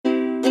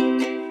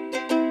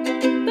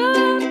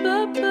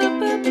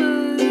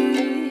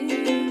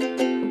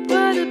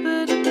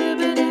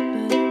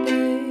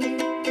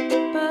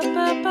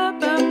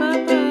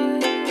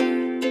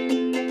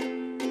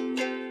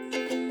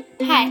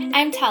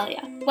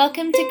Talia.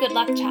 Welcome to Good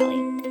Luck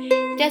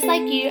Charlie. Just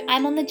like you,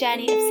 I'm on the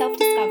journey of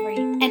self-discovery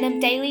and am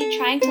daily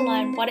trying to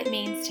learn what it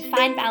means to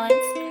find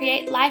balance,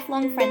 create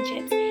lifelong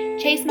friendships,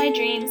 chase my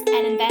dreams,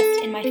 and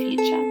invest in my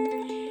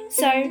future.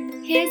 So,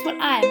 here's what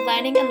I'm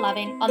learning and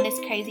loving on this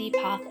crazy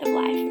path of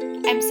life.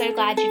 I'm so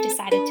glad you've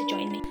decided to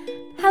join me.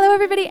 Hello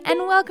everybody and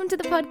welcome to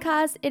the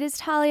podcast. It is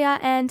Talia,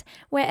 and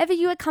wherever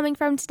you are coming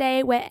from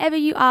today, wherever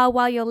you are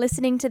while you're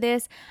listening to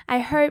this, I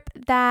hope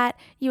that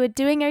you are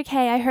doing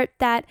okay. I hope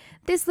that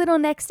this little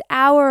next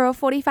hour or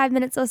 45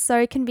 minutes or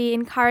so can be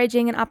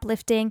encouraging and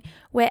uplifting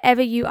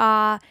wherever you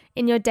are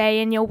in your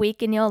day, in your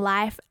week, in your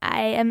life.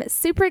 I am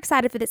super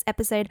excited for this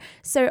episode.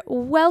 So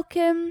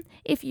welcome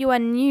if you are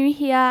new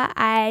here.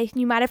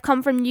 You might have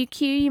come from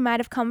UQ, you might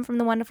have come from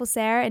the wonderful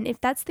Sarah, and if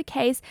that's the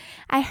case,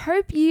 I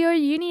hope your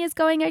uni is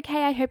going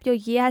okay. I hope your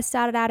year has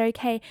started out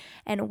okay,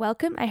 and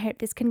welcome. I hope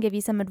this can give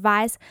you some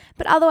advice,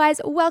 but otherwise,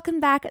 welcome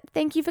back.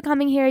 Thank you for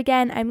coming here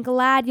again. I'm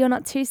glad you're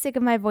not too sick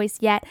of my voice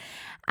yet.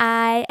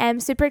 I am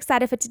super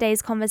excited for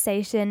today's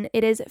conversation.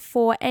 It is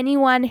for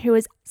anyone who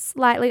is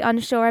slightly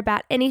unsure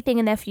about anything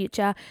in their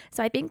future.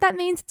 So I think that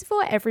means it's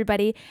for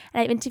everybody.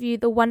 And I've interviewed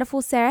the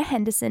wonderful Sarah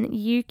Henderson,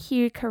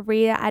 UQ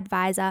Career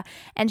Advisor,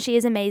 and she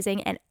is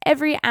amazing. And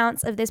every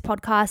ounce of this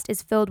podcast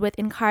is filled with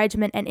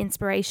encouragement and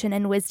inspiration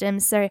and wisdom.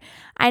 So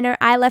I know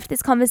I left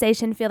this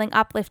conversation feeling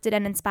uplifted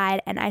and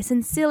inspired, and I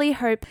sincerely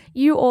hope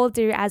you all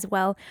do as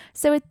well.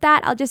 So with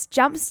that, I'll just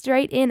jump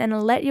straight in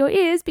and let your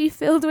ears be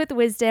filled with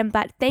wisdom.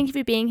 But thank you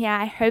for being here.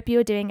 I hope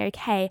you're doing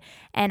okay,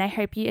 and I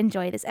hope you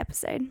enjoy this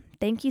episode.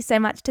 Thank you so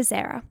much to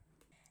Sarah.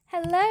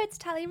 Hello, it's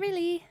Tally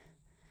Riley.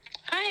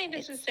 Hi,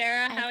 this is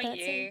Sarah. How are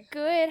you?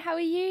 Good. How are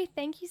you?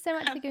 Thank you so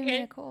much for giving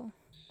me a call.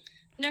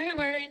 No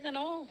worries at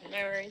all. No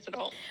worries at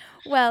all.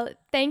 Well,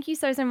 thank you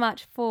so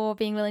much for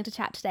being willing to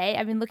chat today.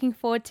 I've been looking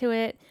forward to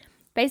it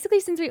basically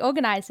since we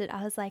organized it.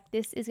 I was like,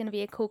 this is going to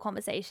be a cool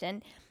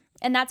conversation.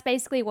 And that's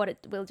basically what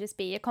it will just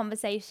be, a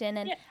conversation.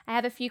 And I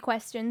have a few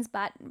questions,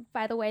 but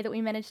by the way that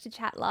we managed to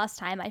chat last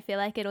time, I feel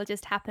like it'll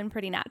just happen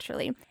pretty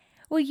naturally.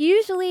 Well,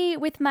 usually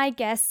with my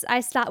guests,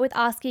 I start with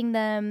asking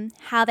them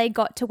how they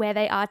got to where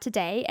they are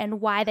today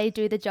and why they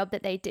do the job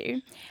that they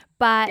do.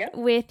 But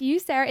with you,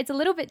 Sarah, it's a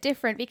little bit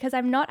different because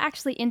I'm not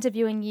actually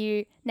interviewing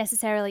you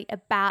necessarily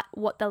about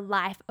what the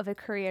life of a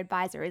career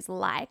advisor is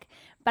like,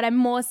 but I'm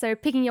more so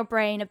picking your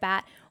brain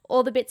about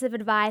all the bits of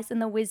advice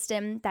and the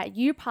wisdom that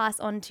you pass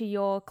on to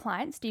your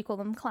clients. Do you call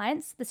them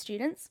clients, the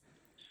students?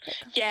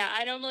 Yeah,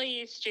 I normally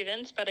use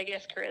students, but I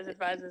guess careers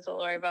advisors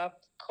all over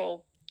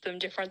call them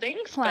different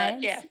things.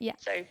 Clients, but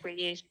so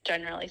we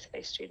generally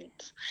say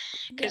students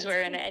because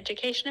we're in an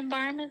education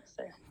environment.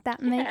 So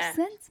that makes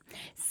sense.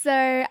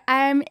 So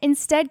I'm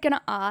instead going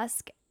to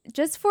ask,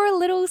 just for a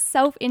little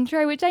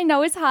self-intro, which I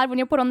know is hard when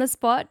you're put on the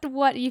spot,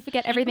 you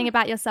forget everything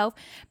about yourself,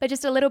 but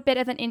just a little bit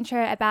of an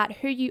intro about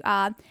who you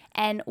are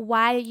and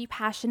why are you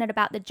passionate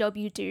about the job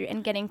you do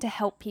and getting to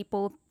help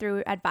people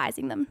through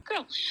advising them.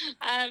 Cool.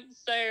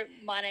 So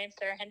my name's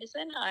Sarah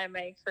Henderson. I'm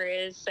a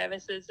careers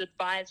services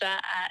advisor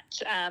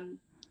at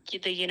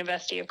the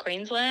University of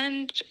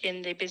Queensland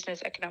in the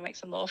Business,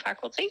 Economics and Law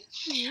faculty.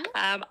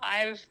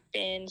 I've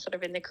been sort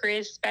of in the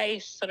careers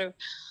space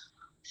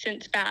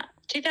since about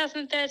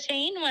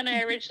 2013 when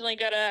I originally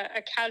got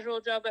a casual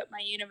job at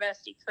my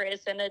university career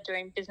centre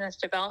doing business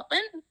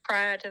development.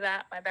 Prior to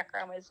that, my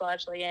background was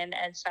largely in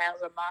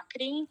sales and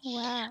marketing.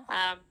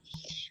 Wow.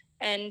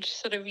 And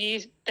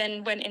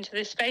then went into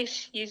this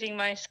space using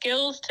my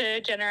skills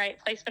to generate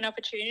placement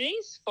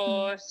opportunities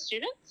for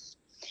students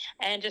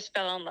and just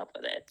fell in love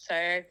with it.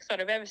 So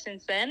sort of ever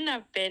since then,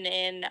 I've been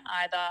in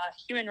either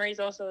human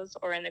resources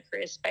or in the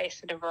career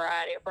space in a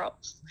variety of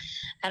roles.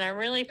 And I'm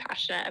really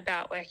passionate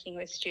about working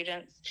with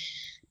students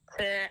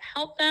to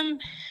help them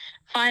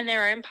find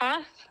their own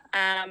path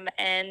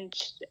and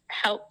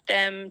help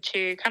them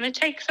to kind of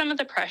take some of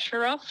the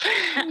pressure off,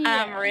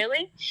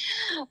 really.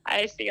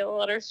 I see a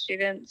lot of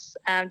students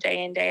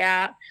day in, day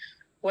out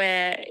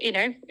where,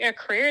 a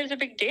career is a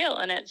big deal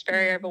and it's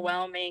very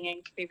overwhelming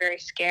and can be very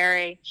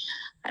scary.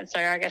 And so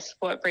I guess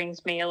what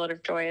brings me a lot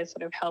of joy is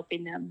sort of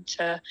helping them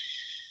to,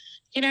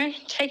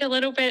 take a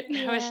little bit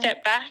of a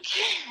step back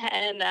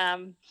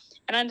and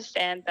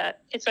understand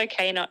that it's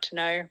okay not to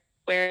know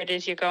where it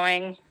is you're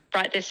going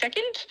right this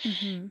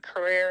second.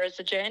 Career is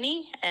a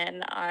journey,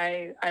 and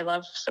I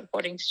love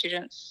supporting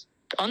students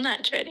on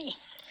that journey.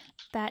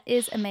 That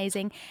is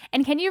amazing.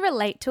 And can you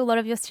relate to a lot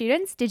of your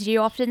students? Did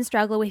you often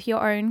struggle with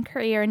your own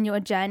career and your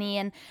journey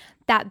and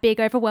that big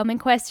overwhelming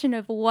question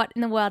of what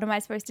in the world am I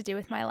supposed to do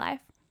with my life?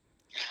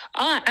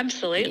 Oh,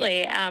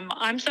 absolutely.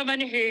 I'm someone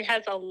who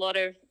has a lot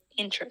of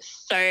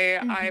interests. So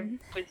I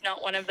was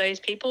not one of those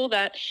people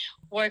that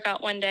woke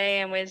up one day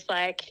and was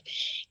like,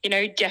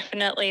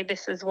 definitely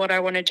this is what I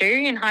want to do.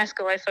 In high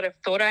school, I sort of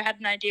thought I had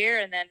an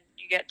idea, and then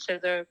you get to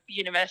the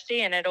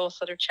university and it all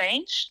sort of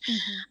changed.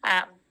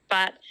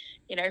 But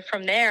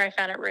from there, I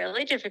found it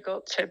really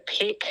difficult to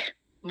pick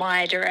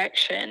my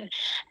direction.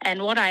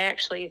 And what I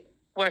actually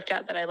worked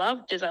out that I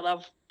loved is I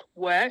love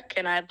work,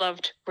 and I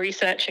loved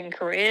researching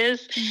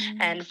careers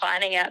and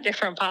finding out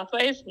different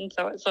pathways, and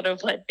so it sort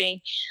of led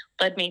me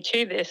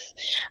to this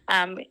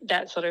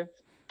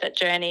that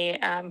journey,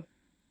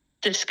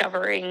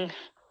 discovering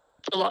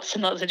lots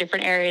and lots of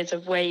different areas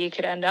of where you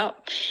could end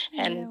up,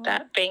 and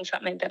that being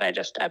something that I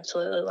just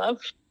absolutely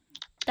love.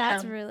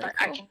 That's really cool.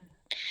 I can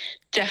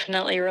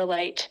definitely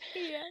relate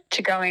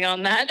to going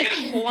on that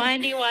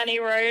windy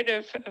road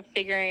of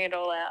figuring it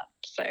all out.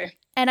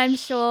 And I'm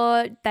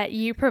sure that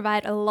you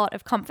provide a lot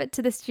of comfort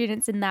to the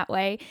students in that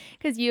way,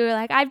 because you were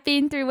like, I've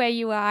been through where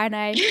you are, and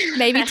I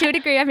maybe to a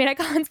degree, I mean, I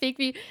can't speak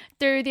for you,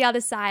 through the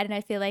other side, and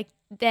I feel like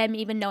them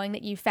even knowing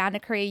that you found a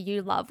career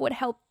you love would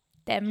help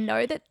them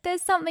know that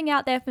there's something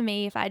out there for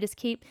me if I just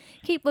keep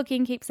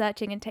looking, keep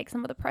searching, and take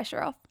some of the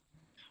pressure off.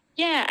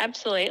 Yeah,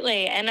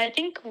 absolutely. And I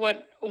think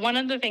one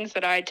of the things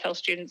that I tell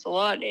students a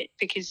lot,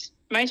 because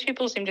most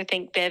people seem to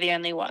think they're the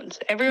only ones.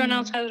 Everyone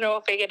else has it all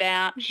figured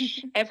out.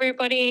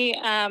 Everybody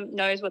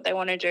knows what they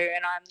want to do,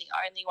 and I'm the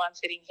only one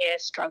sitting here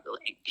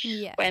struggling.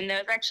 Yeah. When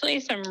there's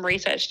actually some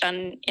research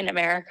done in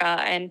America,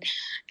 and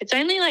it's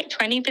only like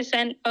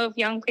 20% of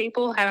young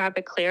people have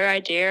a clear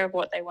idea of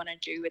what they want to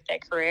do with their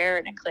career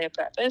and a clear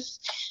purpose.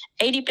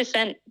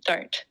 80%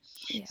 don't.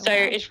 Yeah, so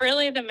it's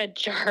really the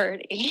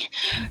majority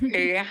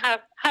who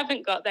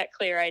haven't got that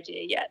clear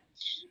idea yet.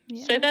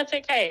 Yeah. So that's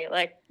okay.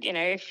 Like,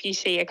 if you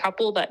see a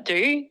couple that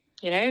do,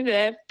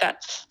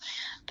 that's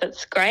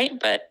great,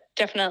 but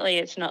definitely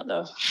it's not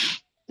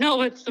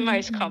what's the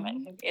most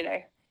common,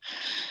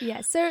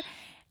 Yeah. So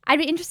I'd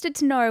be interested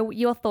to know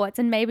your thoughts,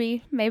 and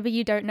maybe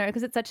you don't know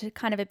because it's such a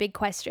kind of a big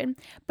question,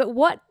 but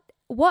what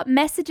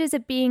messages are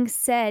being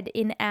said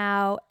in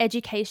our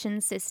education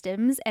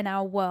systems and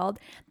our world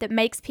that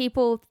makes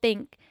people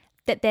think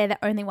that they're the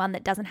only one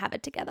that doesn't have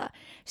it together?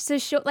 So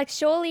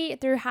surely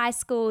through high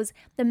schools,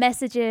 the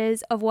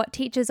messages of what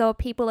teachers or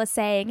people are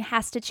saying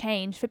has to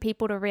change for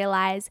people to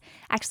realize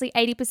actually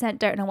 80%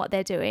 don't know what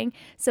they're doing.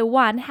 So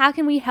one, how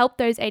can we help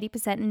those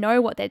 80%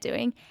 know what they're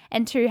doing?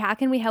 And two, how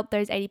can we help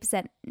those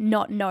 80%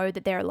 not know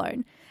that they're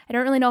alone? I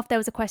don't really know if there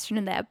was a question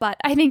in there, but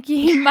I think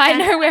you might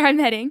know where I'm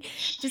heading.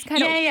 Just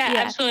kind of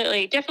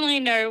absolutely. Definitely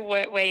know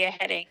where you're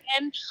heading.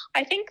 And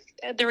I think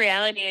the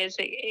reality is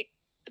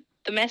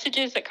the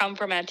messages that come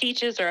from our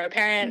teachers or our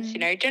parents,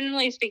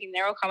 generally speaking,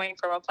 they're all coming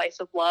from a place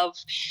of love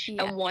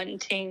and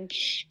wanting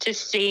to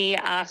see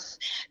us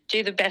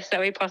do the best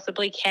that we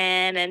possibly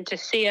can and to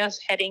see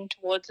us heading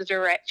towards a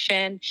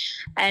direction.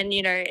 And,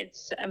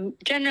 it's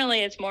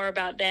generally it's more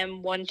about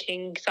them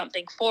wanting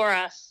something for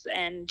us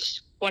and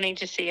wanting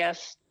to see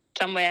us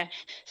somewhere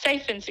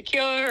safe and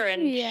secure,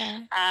 and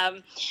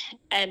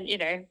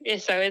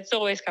so it's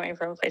always coming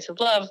from a place of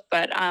love.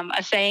 But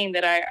a saying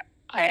that I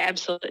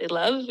absolutely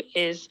love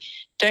is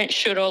don't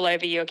shoot all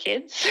over your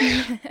kids.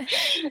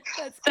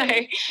 So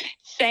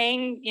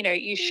saying,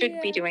 you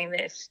should be doing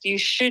this, you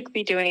should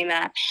be doing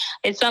that.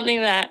 It's something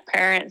that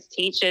parents,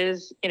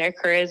 teachers,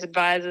 careers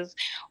advisors,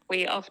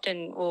 we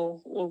often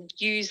will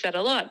use that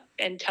a lot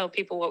and tell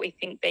people what we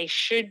think they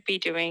should be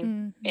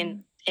doing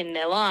in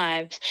their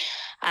lives.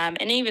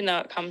 And even though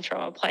it comes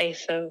from a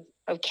place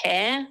of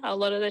care a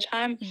lot of the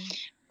time,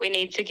 we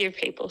need to give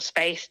people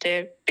space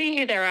to be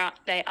who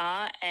they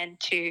are and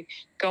to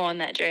go on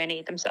that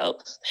journey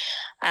themselves.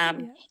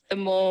 The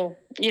more,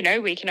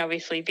 we can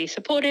obviously be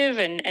supportive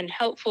and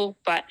helpful,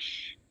 but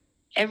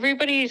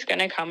everybody's going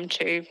to come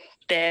to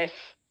their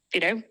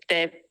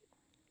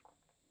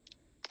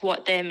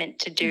what they're meant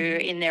to do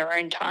in their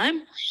own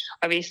time.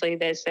 Obviously,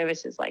 there's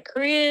services like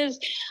Careers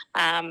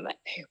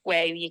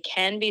where you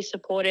can be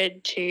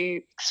supported to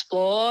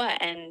explore,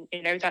 and,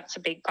 that's a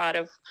big part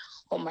of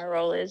what my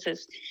role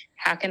is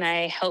how can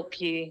I help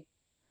you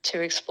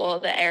to explore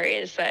the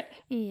areas that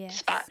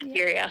spark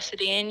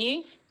curiosity in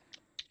you,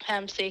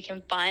 so you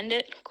can find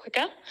it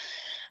quicker.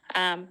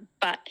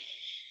 But,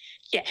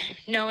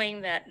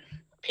 knowing that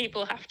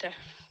people have to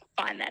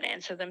find that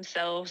answer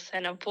themselves,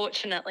 and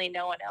unfortunately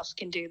no one else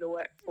can do the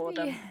work for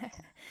them.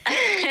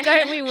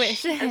 Don't we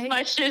wish? as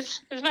much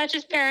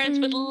as parents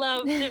would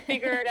love to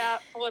figure it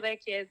out for their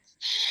kids,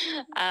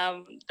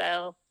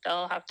 they'll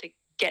have to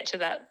get to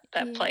that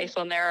place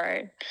on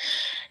their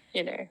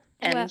own,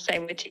 and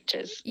same with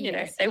teachers.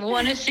 They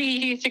want to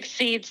see you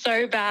succeed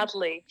so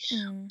badly,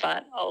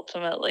 but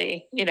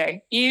ultimately,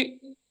 you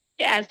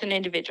as an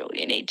individual,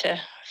 you need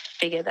to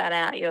figure that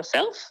out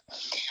yourself.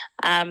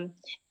 And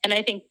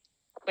I think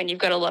when you've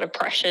got a lot of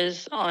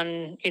pressures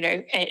on,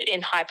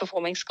 in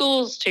high-performing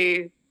schools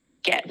to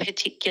get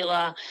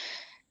particular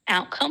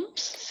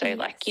outcomes, so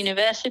like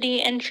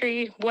university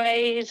entry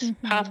ways,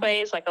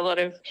 pathways, like a lot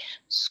of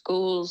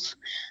schools,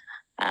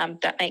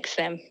 that makes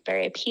them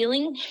very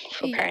appealing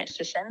for parents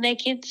to send their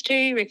kids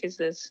to, because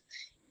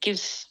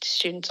gives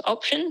students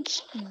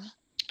options.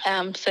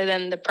 So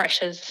then the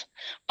pressures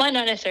might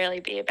not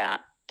necessarily be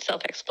about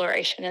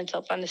self-exploration and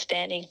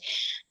self-understanding,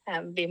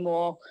 be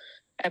more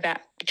about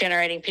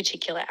generating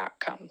particular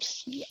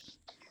outcomes.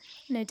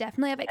 No,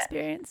 definitely I've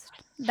experienced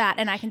that,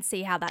 and I can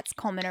see how that's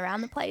common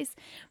around the place.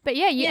 But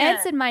yeah, you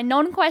answered my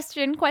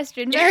non-question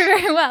question very,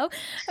 very well.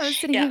 I was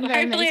sitting here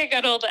very hopefully amazed.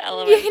 I got all the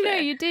elements. You know,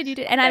 you did.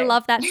 And I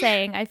love that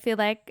saying. I feel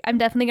like I'm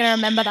definitely going to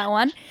remember that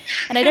one.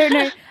 And I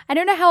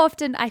don't know how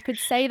often I could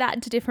say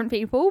that to different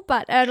people,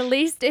 but at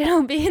least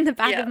it'll be in the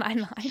back of my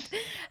mind.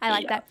 I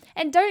like that.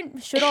 And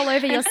don't shoot all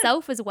over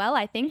yourself as well,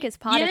 I think, is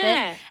part of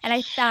it. And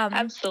I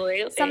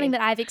absolutely. Something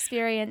that I've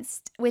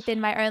experienced within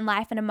my own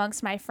life and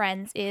amongst my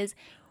friends is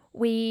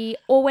we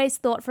always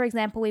thought, for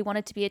example, we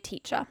wanted to be a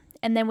teacher.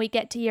 And then we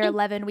get to year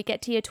 11, we get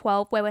to year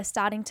 12, where we're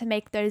starting to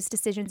make those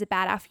decisions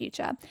about our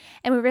future.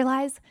 And we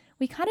realize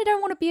we kind of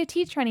don't want to be a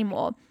teacher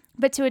anymore.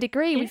 But to a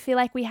degree, we feel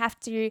like we have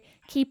to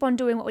keep on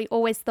doing what we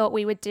always thought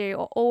we would do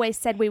or always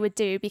said we would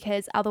do,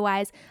 because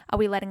otherwise, are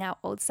we letting our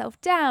old self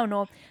down,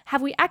 or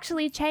have we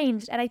actually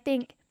changed? And I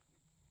think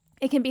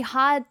it can be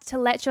hard to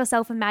let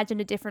yourself imagine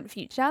a different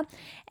future,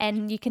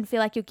 and you can feel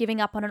like you're giving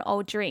up on an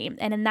old dream.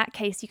 And in that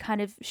case, you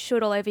kind of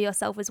should all over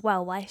yourself as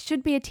well. I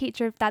should be a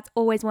teacher if that's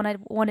always what I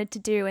wanted to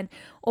do and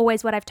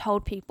always what I've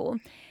told people.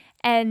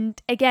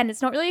 And again,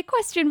 it's not really a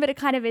question, but it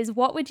kind of is.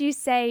 What would you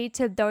say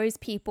to those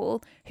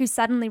people who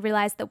suddenly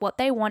realize that what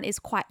they want is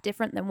quite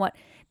different than what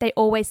they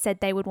always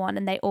said they would want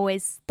and they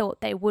always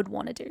thought they would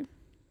want to do?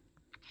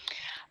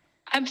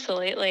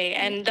 Absolutely.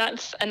 And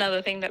that's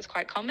another thing that's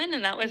quite common.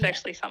 And that was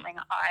actually something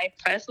I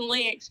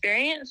personally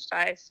experienced.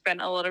 I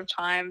spent a lot of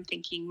time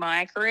thinking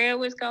my career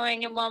was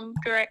going in one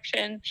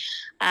direction.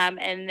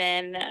 And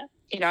then,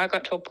 I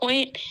got to a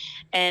point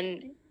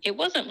and it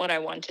wasn't what I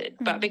wanted.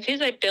 But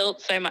because I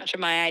built so much of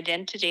my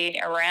identity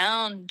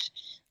around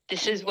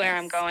this is where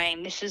I'm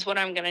going, this is what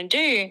I'm going to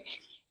do,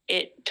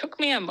 it took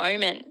me a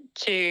moment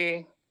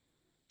to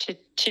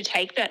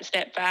take that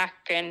step back,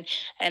 and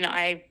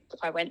I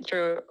went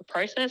through a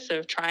process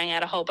of trying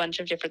out a whole bunch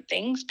of different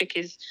things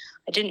because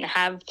I didn't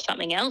have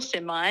something else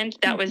in mind.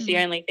 That was the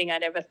only thing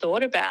I'd ever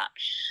thought about.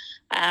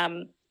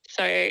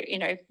 So,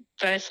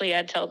 firstly,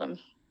 I'd tell them,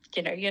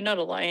 you're not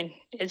alone.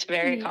 It's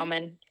very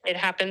common. It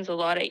happens a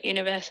lot at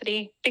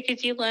university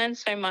because you learn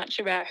so much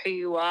about who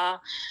you are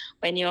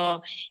when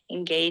you're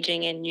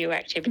engaging in new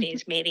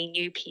activities, meeting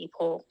new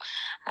people.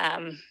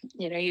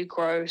 You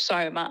grow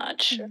so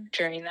much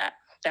during that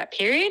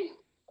period,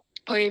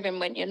 or even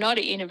when you're not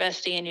at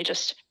university and you're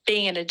just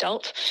being an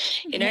adult,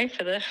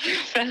 for the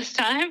first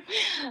time.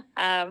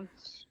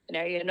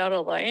 You're not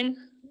alone.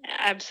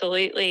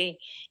 Absolutely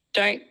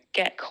don't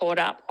get caught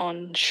up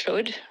on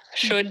should.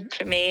 Should,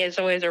 for me, is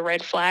always a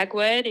red flag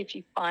word. If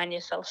you find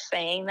yourself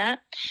saying that,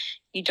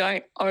 you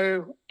don't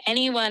owe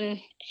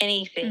anyone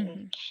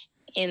anything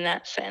in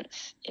that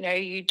sense.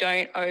 You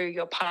don't owe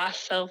your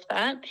past self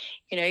that.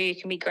 You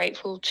can be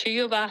grateful to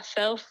your past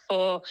self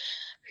for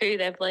who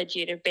they've led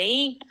you to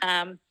be,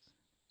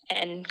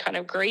 and kind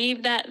of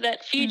grieve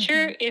that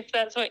future if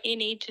that's what you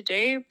need to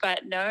do.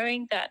 But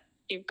knowing that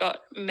you've got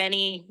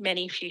many,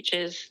 many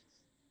futures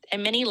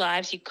and many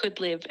lives you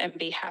could live and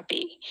be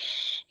happy.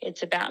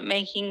 It's about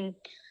making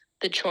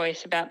the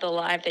choice about the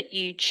life that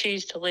you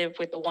choose to live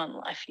with the one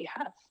life you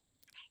have.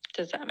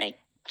 Does that make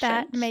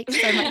sense? That makes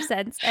so much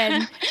sense.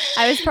 And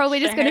I was probably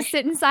just going to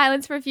sit in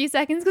silence for a few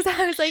seconds because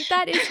I was like,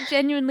 that is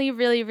genuinely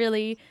really,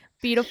 really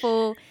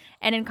beautiful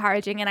and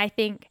encouraging. And I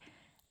think,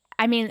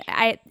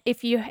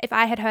 if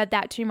I had heard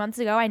that 2 months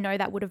ago, I know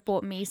that would have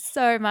brought me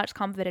so much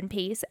comfort and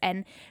peace.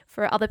 And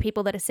for other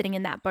people that are sitting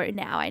in that boat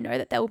now, I know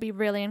that they will be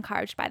really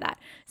encouraged by that.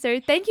 So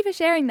thank you for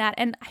sharing that.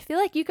 And I feel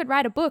like you could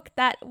write a book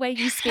that way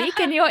you speak,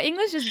 and your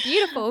English is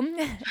beautiful.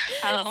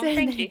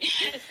 Thank you.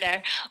 No,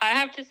 I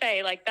have to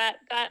say,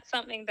 that's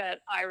something that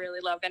I really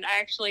love. And I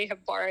actually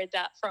have borrowed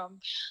that from,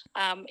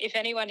 if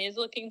anyone is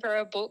looking for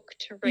a book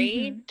to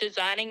read,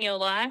 Designing Your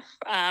Life,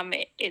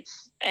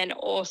 it's an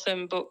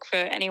awesome book for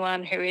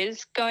anyone who is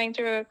going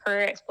through a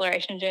career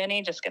exploration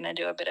journey. Just going to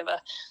do a bit of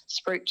a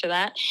spruik to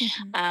that.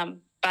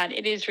 But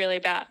it is really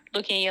about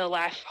looking at your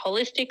life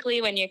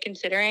holistically when you're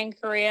considering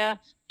career.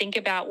 Think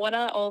about what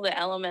are all the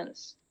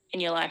elements in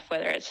your life,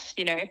 whether it's,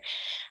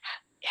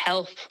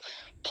 health,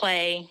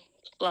 play,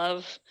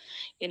 love,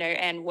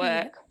 and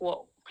work,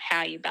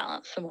 how you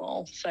balance them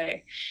all. So,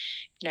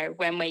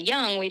 when we're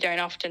young, we don't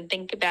often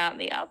think about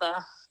the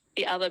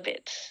other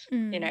bits,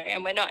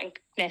 and we're not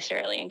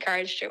necessarily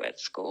encouraged to at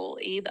school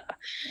either,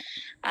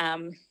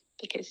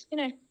 because,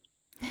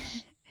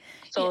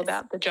 it's all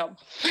about the job.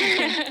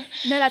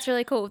 No, that's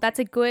really cool. That's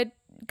a good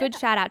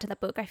shout out to the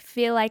book. I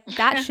feel like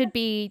that should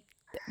be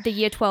the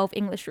year 12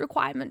 English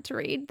requirement to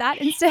read that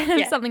instead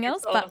of something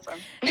else. Awesome.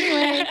 But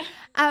anyway,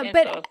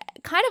 awesome.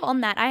 Kind of on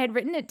that, I had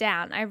written it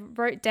down. I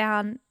wrote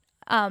down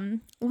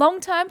long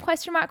term ?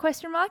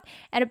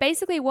 And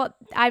basically what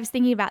I was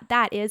thinking about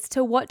that is,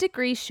 to what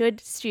degree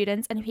should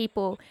students and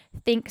people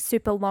think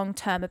super long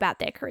term about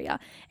their career?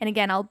 And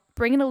again, I'll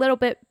bring it a little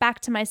bit back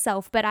to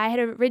myself, but I had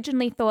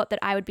originally thought that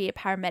I would be a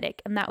paramedic,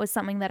 and that was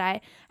something that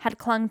I had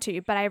clung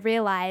to. But I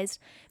realized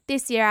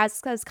this year,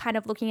 as I was kind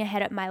of looking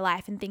ahead at my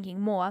life and thinking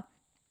more,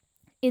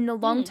 in the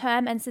long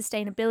term and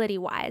sustainability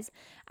wise,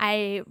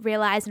 I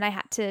realized, and I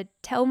had to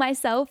tell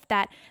myself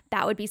that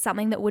that would be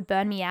something that would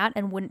burn me out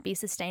and wouldn't be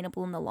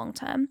sustainable in the long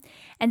term.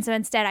 And so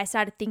instead I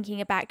started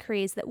thinking about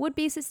careers that would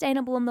be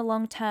sustainable in the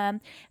long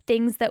term,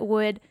 things that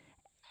would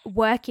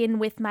work in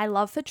with my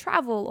love for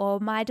travel or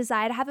my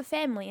desire to have a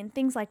family and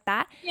things like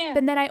that. Yeah.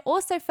 But then I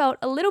also felt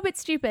a little bit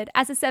stupid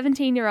as a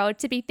 17-year-old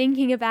to be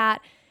thinking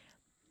about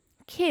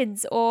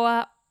kids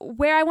or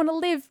where I want to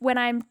live when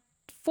I'm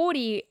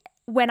 40,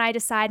 when I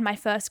decide my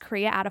first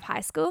career out of high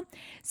school.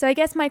 So I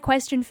guess my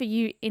question for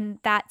you in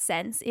that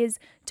sense is,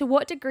 to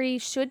what degree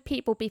should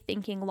people be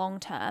thinking long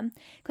term?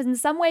 Because in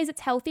some ways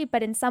it's healthy,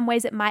 but in some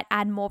ways it might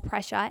add more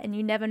pressure and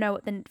you never know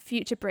what the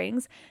future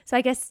brings. So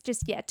I guess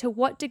just, to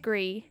what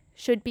degree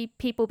should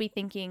people be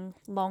thinking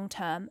long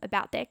term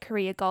about their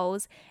career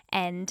goals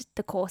and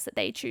the course that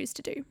they choose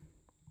to do?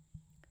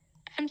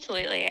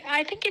 Absolutely.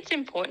 I think it's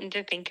important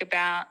to think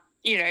about,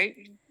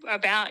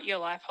 about your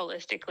life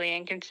holistically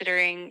and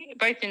considering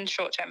both in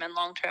short term and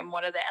long term,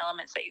 what are the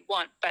elements that you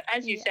want. But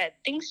as you said,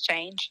 things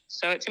change.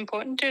 So it's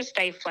important to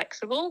stay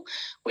flexible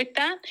with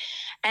that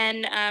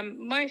and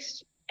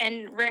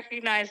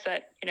recognize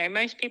that,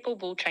 most people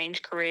will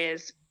change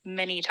careers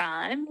many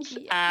times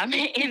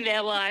in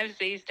their lives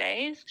these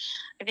days.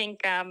 I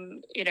think,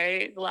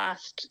 the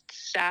last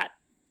stat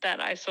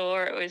that I saw,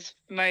 it was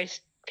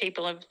most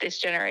people of this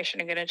generation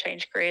are going to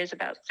change careers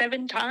about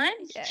 7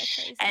 times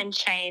and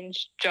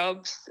change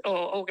jobs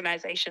or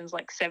organizations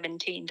like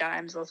 17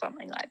 times or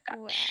something like that.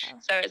 Wow.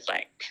 So it's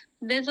like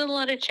there's a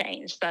lot of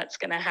change that's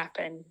going to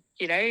happen,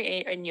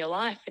 in your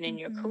life and in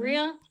your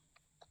career.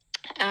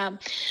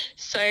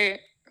 So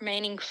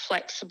remaining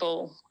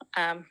flexible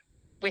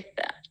with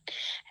that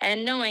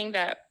and knowing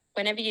that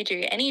whenever you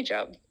do any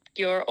job,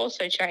 you're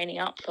also training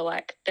up for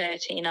like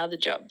 13 other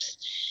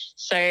jobs.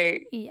 So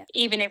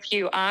even if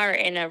you are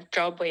in a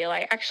job where you're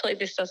like, actually,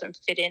 this doesn't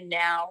fit in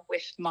now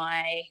with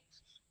my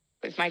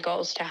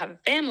goals to have a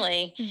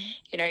family,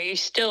 you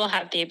still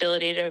have the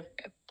ability to,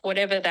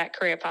 whatever that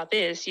career path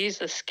is, use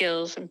the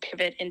skills and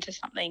pivot into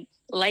something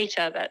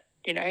later that,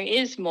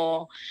 is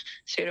more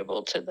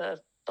suitable to the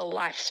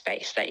life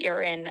space that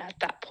you're in at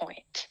that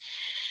point,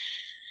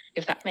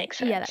 if that makes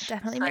sense. Yeah, that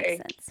definitely makes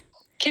sense.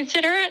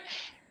 Consider it,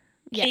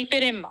 keep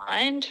it in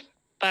mind,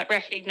 but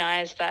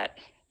recognize that,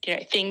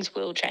 things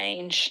will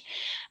change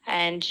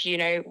and,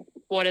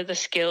 what are the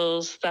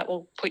skills that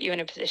will put you in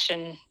a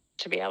position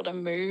to be able to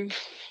move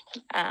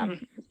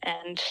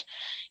and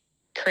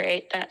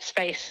create that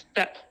space,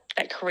 that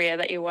career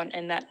that you want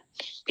and that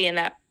be in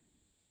that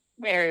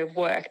area of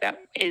work that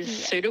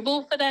is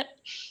suitable for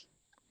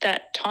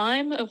that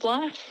time of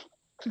life.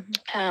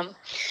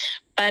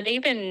 But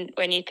even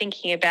when you're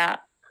thinking about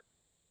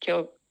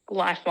your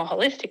life more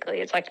holistically,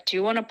 it's like, do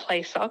you want to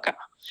play soccer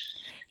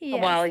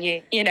while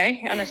you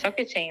on a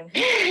soccer team?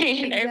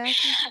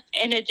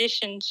 In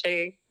addition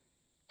to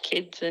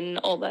kids and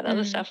all that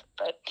other stuff.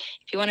 But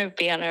if you want to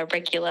be on a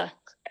regular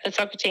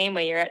soccer team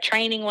where you're at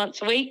training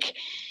once a week,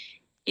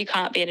 you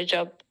can't be at a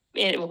job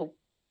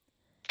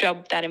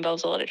that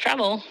involves a lot of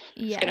travel.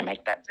 It's going to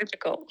make that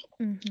difficult.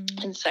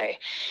 And so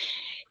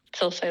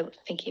it's also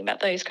thinking about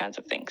those kinds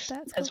of things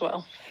as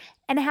well.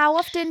 And how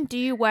often do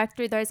you work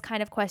through those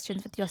kind of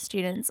questions with your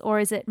students,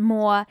 or is it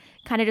more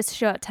kind of just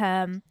short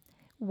term?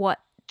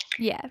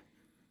 Yeah,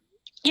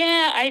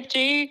 I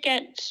do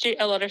get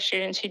a lot of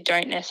students who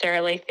don't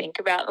necessarily think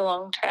about the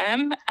long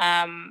term,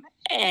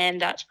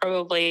 and that's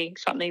probably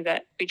something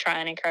that we try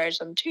and encourage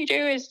them to do,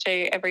 is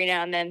to every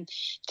now and then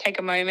take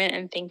a moment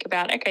and think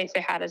about, okay,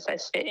 so how does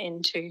this fit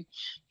into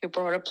your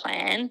broader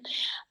plan?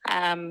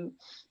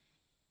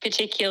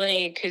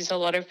 Particularly because a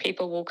lot of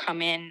people will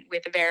come in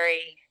with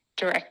very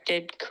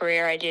directed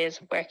career ideas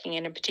of working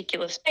in a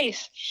particular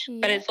space,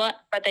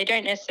 but they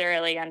don't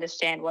necessarily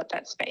understand what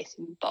that space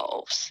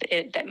involves.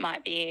 That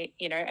might be,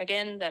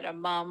 again, that a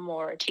mum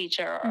or a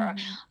teacher or a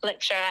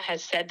lecturer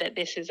has said that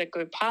this is a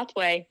good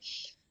pathway,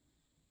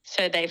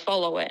 so they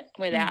follow it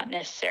without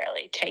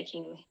necessarily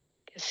taking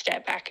a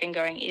step back and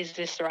going, is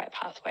this the right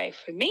pathway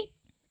for me?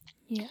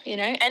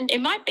 And it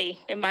might be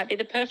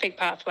the perfect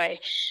pathway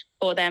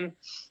for them,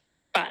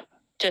 but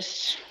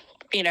just,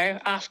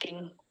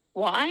 asking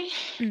why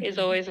is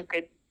always a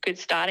good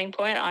starting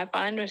point, I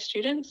find, with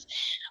students.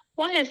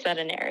 Why is that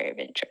an area of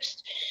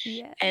interest?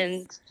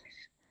 And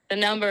the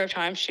number of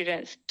times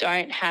students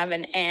don't have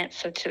an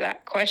answer to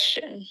that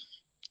question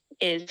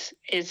is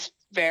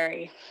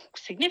very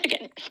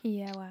significant.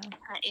 Wow.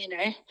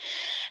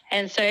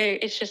 And so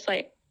it's just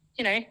like,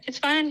 it's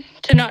fine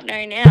to not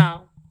know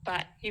now,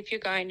 but if you're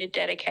going to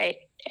dedicate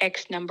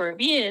X number of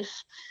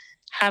years,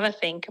 have a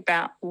think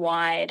about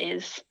why it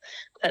is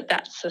that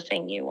that's the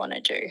thing you want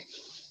to do.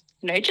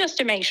 Just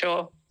to make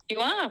sure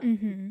you are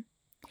doing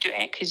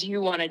it because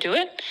you want to do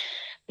it,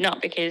 not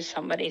because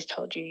somebody's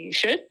told you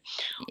should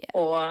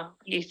or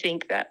you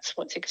think that's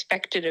what's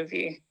expected of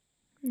you.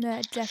 No,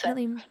 it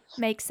definitely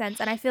makes sense.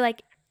 And I feel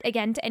like,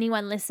 again, to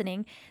anyone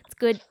listening, it's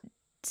good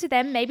to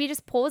them, maybe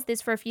just pause this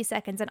for a few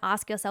seconds and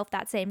ask yourself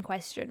that same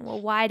question.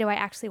 Well, why do I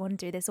actually want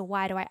to do this? Or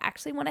why do I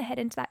actually want to head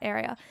into that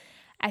area?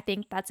 I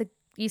think that's a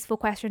useful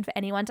question for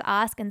anyone to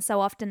ask. And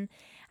so often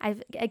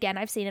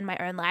I've seen in my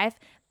own life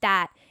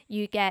that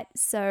you get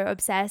so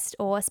obsessed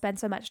or spend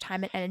so much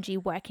time and energy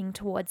working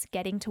towards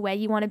getting to where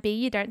you want to be,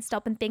 you don't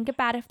stop and think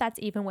about if that's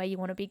even where you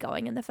want to be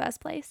going in the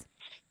first place.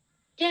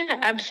 Yeah,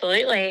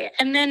 absolutely.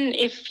 And then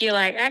if you're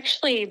like,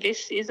 actually,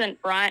 this isn't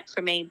right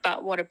for me,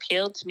 but what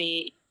appealed to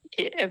me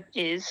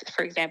is,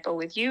 for example,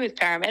 with you with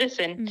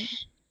paramedicine,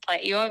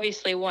 like you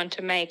obviously want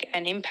to make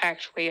an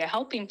impact where you're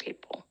helping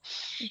people.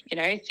 You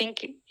know,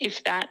 think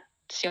if that's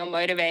your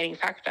motivating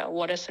factor,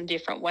 what are some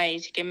different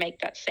ways you can make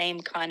that same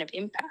kind of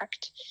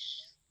impact,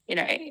 you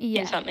know,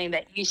 in something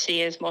that you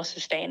see as more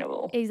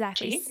sustainable.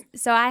 Exactly.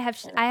 So I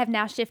have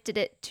now shifted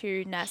it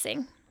to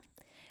nursing.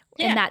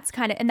 And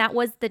that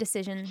was the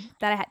decision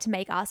that I had to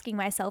make, asking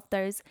myself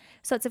those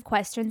sorts of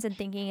questions and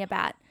thinking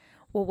about,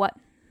 well,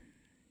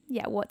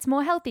 what's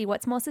more healthy,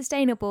 what's more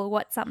sustainable,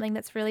 what's something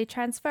that's really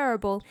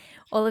transferable,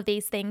 all of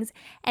these things.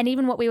 And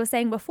even what we were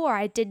saying before,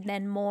 I did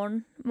then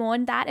mourn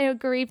that and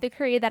grieve the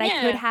career that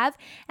I could have.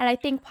 And I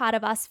think part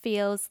of us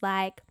feels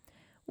like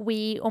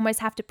we almost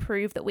have to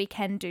prove that we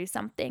can do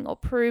something or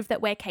prove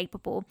that we're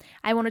capable.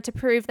 I wanted to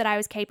prove that I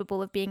was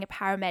capable of being a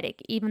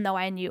paramedic, even though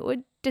I knew it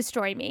would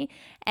destroy me.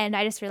 And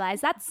I just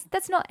realized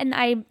that's not, and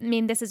I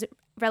mean, this is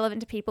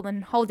relevant to people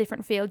in whole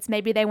different fields.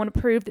 Maybe they want to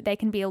prove that they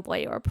can be a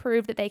lawyer or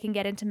prove that they can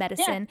get into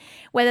medicine,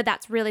 whether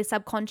that's really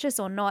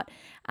subconscious or not.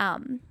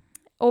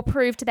 Or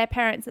prove to their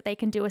parents that they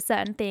can do a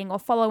certain thing or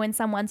follow in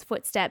someone's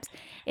footsteps.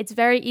 It's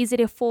very easy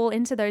to fall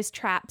into those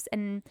traps.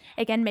 And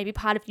again, maybe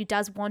part of you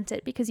does want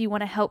it because you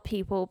want to help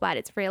people, but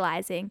it's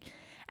realizing,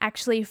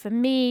 actually, for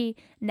me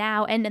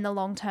now and in the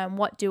long term,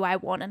 what do I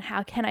want and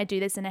how can I do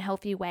this in a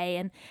healthy way?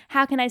 And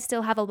how can I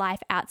still have a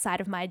life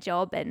outside of my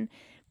job and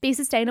be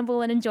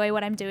sustainable and enjoy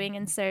what I'm doing?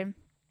 And so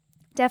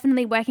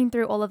definitely working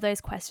through all of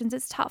those questions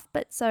is tough,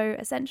 but so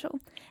essential.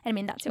 I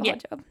mean, that's your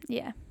whole job.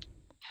 Yeah.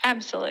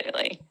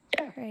 Absolutely.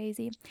 Yeah.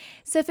 Crazy.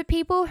 So for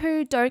people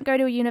who don't go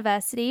to a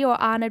university or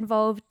aren't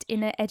involved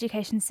in an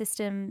education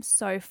system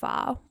so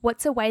far,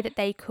 what's a way that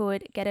they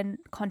could get in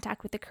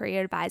contact with a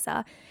career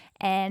advisor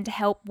and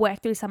help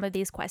work through some of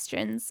these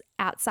questions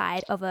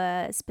outside of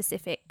a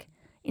specific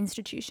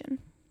institution?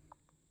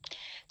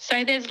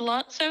 So there's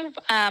lots of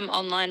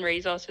online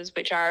resources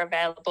which are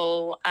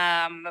available,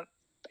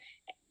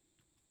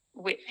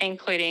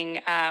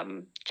 including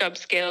Job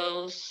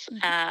Skills,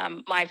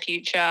 My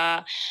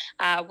Future,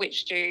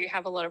 which do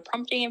have a lot of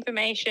prompting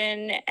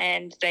information,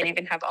 and they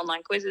even have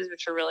online quizzes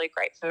which are really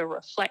great for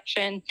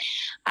reflection.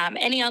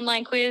 Any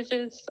online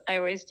quizzes, I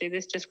always do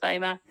this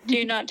disclaimer,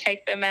 do not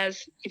take them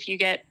as if you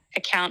get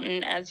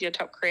accountant as your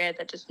top career.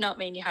 That does not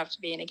mean you have to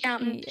be an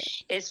accountant.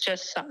 It's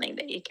just something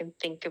that you can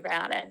think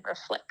about and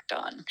reflect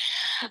on,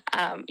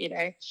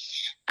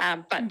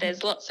 but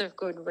there's lots of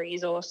good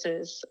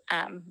resources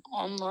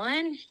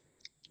online.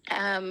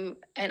 And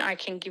I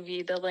can give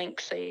you the link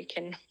so you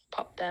can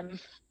pop them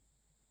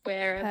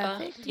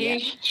wherever you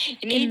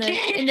need to.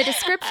 In the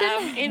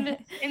description.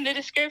 In the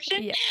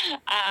description.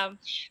 Yeah.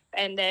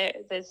 And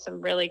there's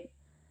some really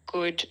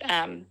good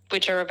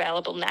which are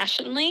available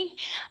nationally.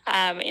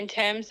 In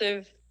terms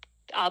of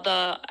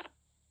other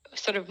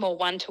sort of more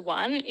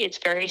one-to-one, it's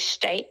very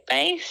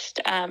state-based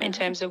in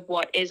terms of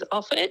what is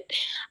offered.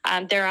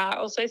 There are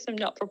also some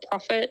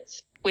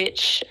not-for-profits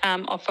which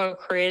offer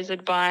careers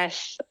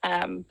advice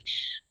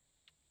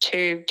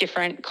to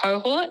different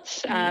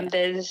cohorts.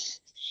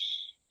 There's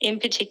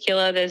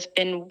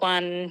been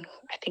one,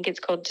 I think it's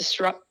called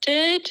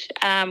Disrupted,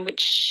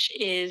 which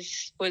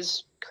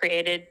was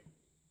created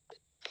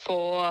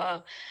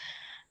for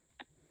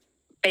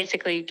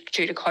basically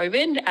due to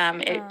COVID.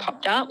 It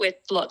popped up with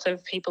lots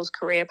of people's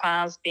career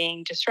paths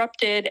being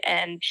disrupted,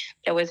 and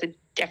there was a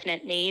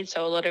definite need.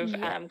 So a lot of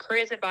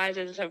careers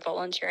advisors are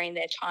volunteering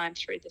their time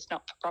through this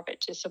not-for-profit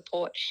to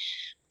support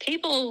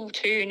people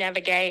to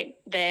navigate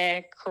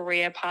their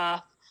career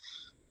path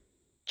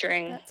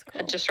during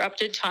a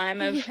disrupted time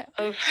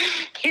of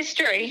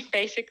history,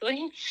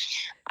 basically.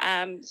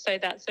 So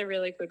that's a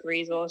really good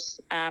resource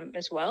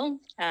as well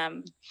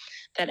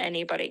that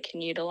anybody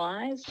can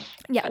utilise.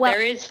 Yeah, but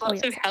there is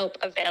lots of help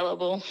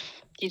available.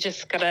 You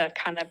just got to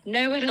kind of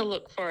know where to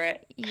look for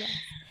it. Yeah.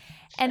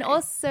 And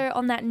also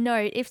on that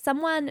note, if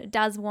someone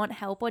does want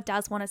help or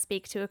does want to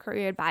speak to a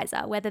career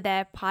advisor, whether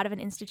they're part of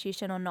an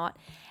institution or not,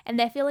 and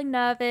they're feeling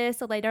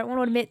nervous or they don't want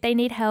to admit they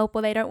need help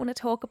or they don't want to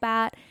talk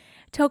about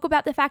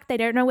the fact they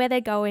don't know where they're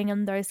going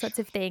and those sorts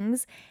of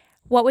things,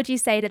 what would you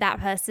say to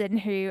that person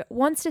who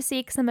wants to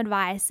seek some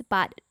advice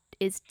but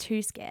is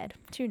too scared,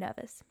 too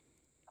nervous?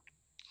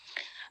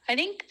 I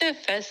think the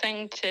first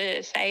thing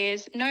to say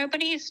is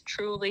nobody's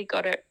truly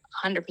got it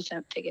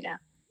 100% figured out.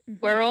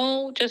 We're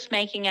all just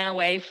making our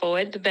way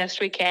forward the best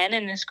we can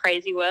in this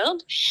crazy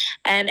world.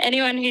 And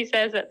anyone who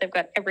says that they've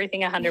got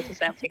everything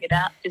 100% figured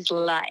out is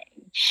lying.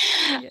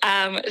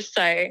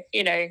 So,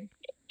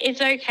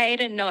 it's okay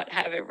to not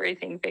have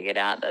everything figured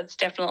out. That's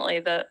definitely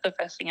the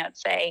first thing I'd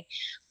say.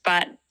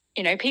 But,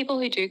 people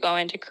who do go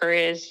into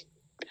careers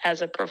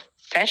as a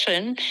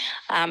profession,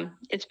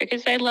 it's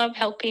because they love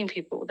helping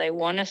people. They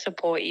want to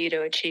support you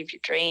to achieve your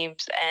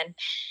dreams, and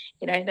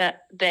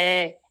that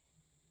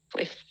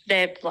if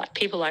they're like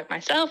people like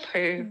myself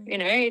who,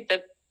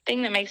 the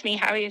thing that makes me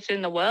happiest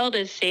in the world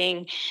is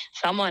seeing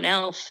someone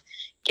else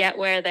get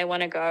where they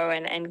want to go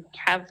and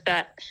have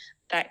that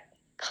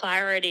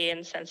clarity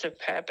and sense of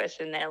purpose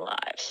in their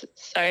lives.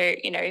 So,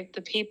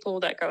 the people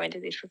that go into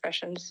these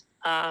professions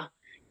are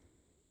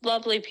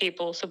lovely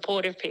people,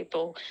 supportive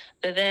people.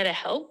 They're there to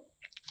help,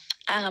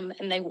 and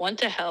they want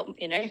to help,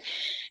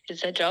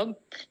 it's their job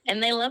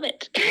and they love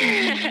it.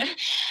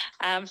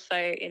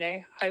 So,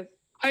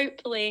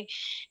 hopefully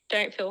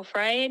don't feel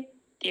afraid.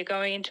 You're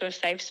going into a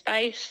safe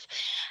space,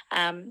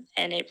 and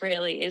it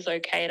really is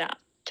okay to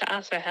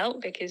ask for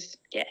help, because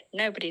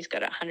nobody's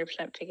got it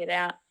 100% figured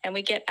out, and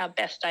we get our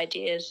best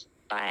ideas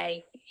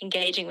by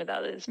engaging with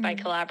others, by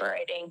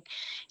collaborating,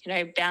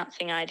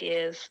 bouncing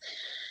ideas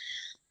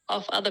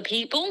off other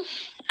people,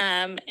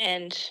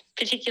 and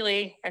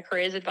particularly a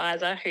careers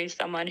advisor who's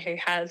someone who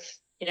has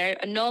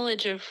a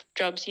knowledge of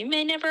jobs you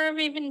may never have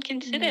even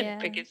considered,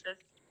 because there's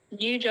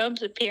new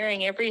jobs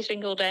appearing every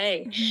single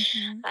day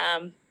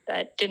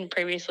that didn't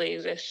previously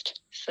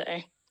exist. So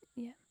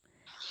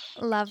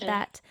love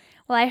that.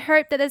 Well, I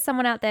hope that there's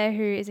someone out there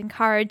who is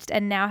encouraged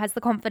and now has the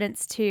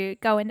confidence to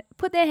go and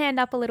put their hand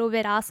up a little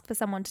bit, ask for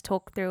someone to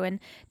talk through and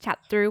chat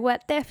through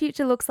what their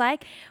future looks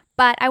like.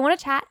 But I want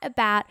to chat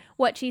about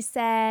what she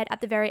said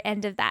at the very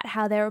end of that,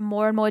 how there are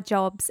more and more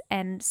jobs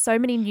and so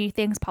many new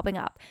things popping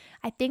up.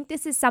 I think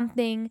this is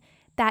something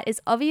that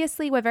is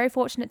obviously, we're very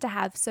fortunate to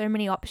have so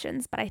many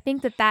options, but I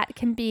think that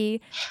can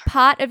be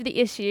part of the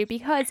issue,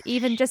 because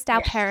even just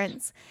our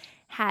parents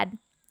had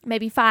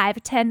maybe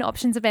 5, 10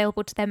 options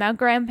available to them. Our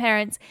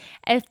grandparents,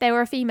 if they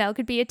were a female,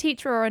 could be a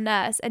teacher or a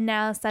nurse, and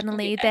now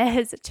suddenly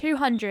there's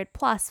 200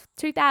 plus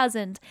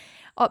 2,000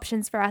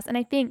 options for us. And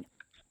I think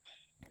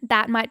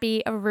that might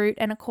be a root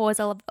and a cause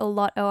of a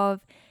lot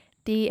of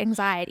the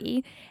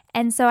anxiety.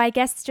 And so I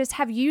guess just,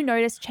 have you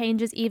noticed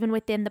changes even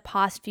within the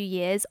past few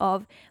years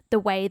of the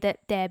way that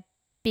there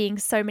being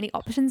so many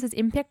options has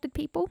impacted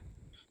people?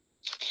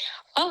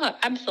 Oh,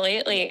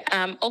 absolutely.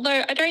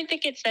 Although I don't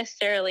think it's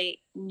necessarily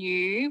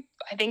new.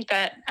 I think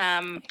that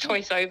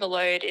choice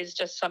overload is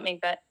just something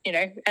that,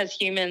 as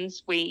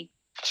humans, we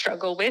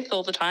struggle with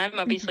all the time.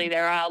 Obviously,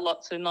 there are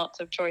lots and lots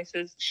of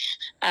choices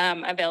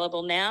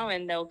available now,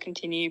 and there'll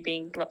continue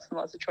being lots and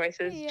lots of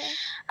choices.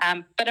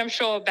 But I'm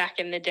sure back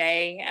in the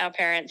day, our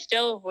parents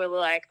still were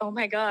like, oh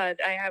my God,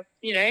 I have,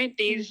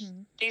 these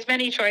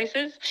many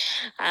choices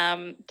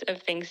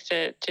of things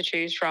to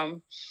choose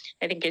from.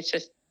 I think it's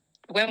just,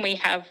 when we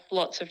have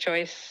lots of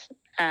choice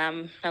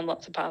and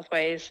lots of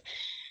pathways,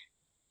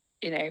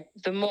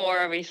 the more,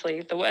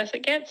 obviously, the worse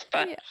it gets.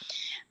 But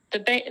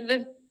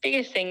the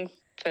biggest thing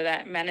for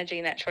that,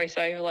 managing that choice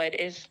overload,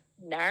 is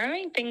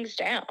narrowing things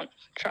down,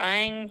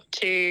 trying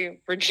to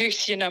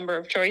reduce your number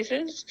of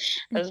choices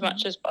as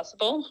much as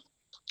possible.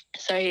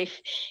 So if,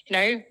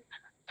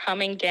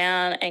 coming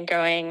down and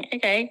going,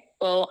 okay,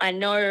 well, I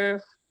know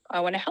I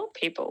want to help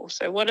people.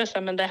 So what are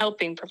some of the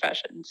helping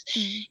professions?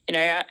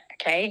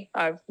 Okay,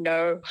 I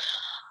know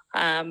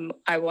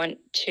I want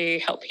to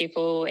help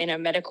people in a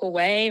medical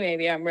way.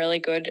 Maybe I'm really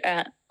good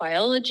at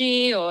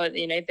biology, or,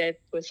 there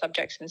were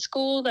subjects in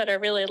school that I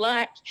really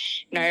liked,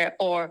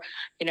 or,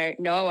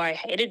 no, I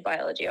hated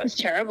biology. I was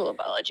terrible at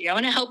biology. I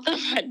want to help them,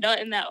 but not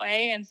in that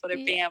way, and sort of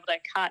being able to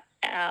cut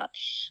out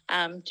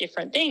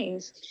different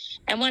things.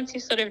 And once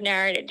you sort of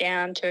narrowed it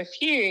down to a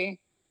few,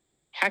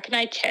 how can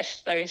I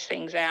test those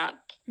things out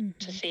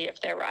to see if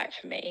they're right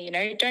for me?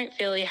 You don't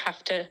feel you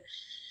have to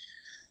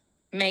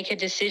make a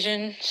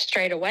decision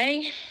straight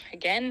away.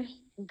 Again,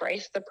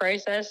 embrace the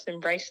process,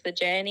 embrace the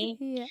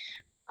journey.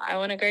 I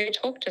want to go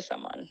talk to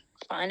someone,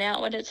 find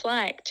out what it's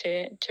like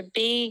to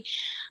be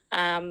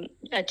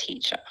a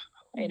teacher.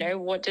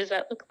 What does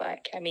that look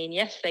like? I mean,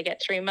 yes, they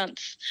get 3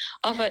 months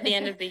off at the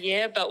end of the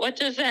year, but what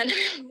does that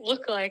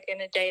look like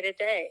in a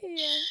day-to-day?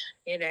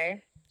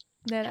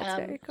 No, that's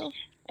very cool.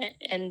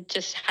 And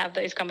just have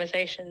those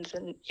conversations.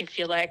 And if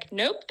you're like,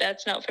 nope,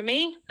 that's not for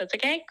me, that's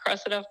okay.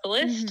 Cross it off the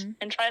list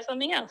and try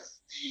something else.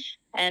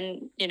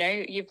 And,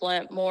 you've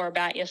learnt more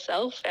about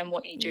yourself and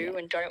what you do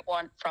and don't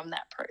want from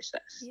that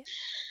process.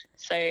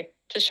 So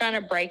just trying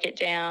to break it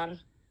down,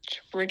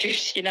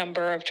 reduce your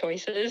number of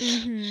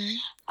choices.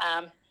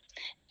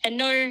 And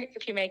know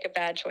if you make a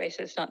bad choice,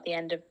 it's not the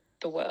end of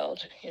the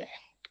world.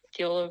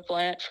 You'll have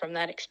learnt from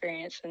that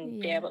experience and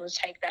be able to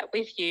take that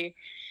with you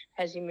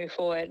as you move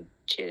forward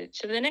to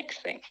the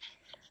next thing.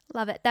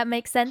 Love it. That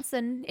makes sense.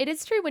 And it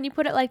is true, when you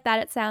put it like that,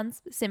 it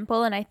sounds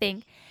simple. And I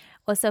think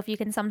also, if you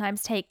can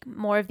sometimes take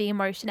more of the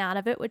emotion out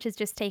of it, which is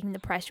just taking the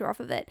pressure off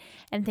of it,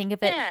 and think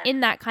of it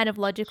in that kind of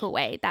logical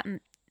way,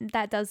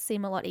 that does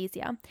seem a lot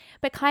easier.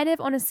 But kind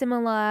of on a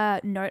similar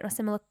note or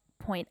similar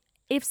point,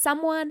 if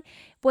someone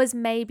was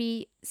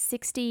maybe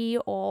 60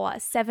 or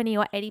 70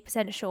 or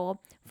 80% sure,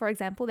 for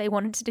example, they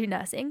wanted to do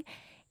nursing,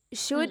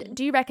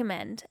 do you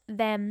recommend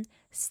them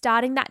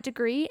starting that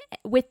degree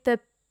with the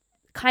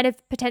kind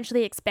of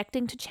potentially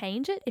expecting to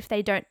change it if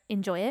they don't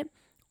enjoy it?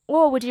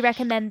 Or would you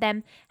recommend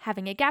them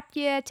having a gap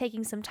year,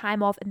 taking some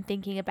time off and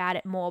thinking about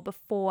it more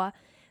before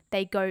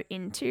they go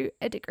into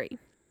a degree?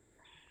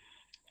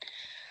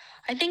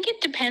 I think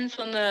it depends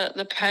on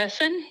the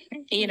person,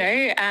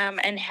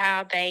 and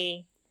how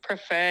they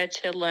prefer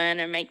to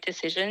learn and make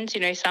decisions.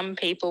 Some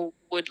people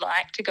would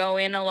like to go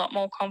in a lot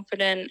more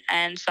confident,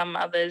 and some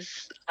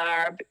others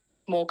are a bit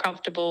more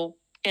comfortable,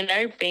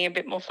 being a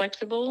bit more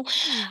flexible.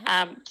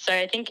 So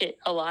I think it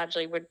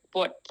largely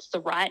what's the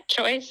right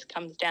choice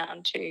comes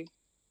down to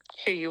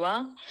who you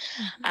are.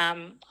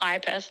 I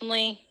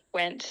personally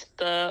went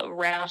the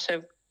route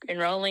of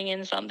enrolling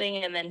in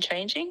something and then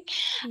changing.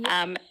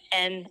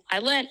 And I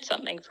learned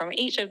something from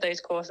each of those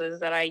courses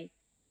that I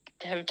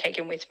have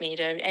taken with me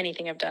to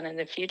anything I've done in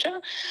the future.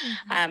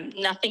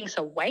 Nothing's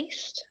a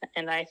waste.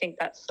 And I think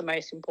that's the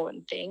most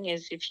important thing,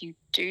 is if you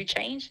do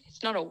change,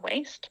 it's not a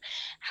waste.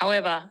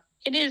 However,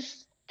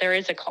 there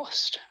is a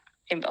cost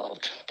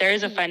involved. There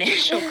is a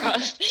financial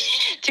cost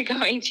to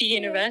going to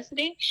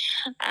university,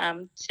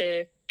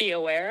 to be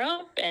aware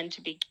of, and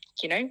to be,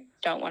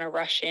 don't want to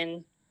rush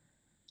in.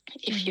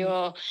 If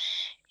you're,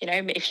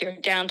 if you're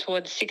down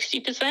towards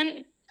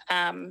 60%,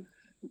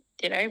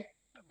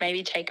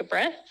 maybe take a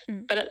breath.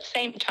 But at the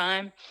same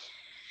time,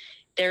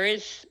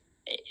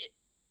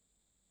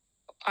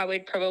 I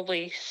would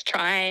probably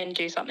try and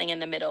do something in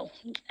the middle,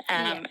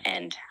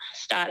 and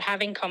start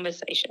having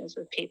conversations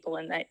with people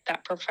in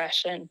that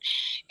profession.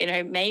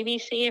 Maybe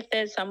see if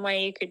there's some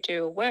way you could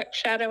do a work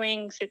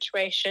shadowing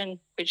situation,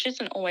 which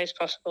isn't always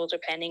possible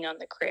depending on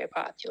the career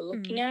path you're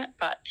looking at.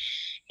 But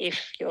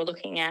if you're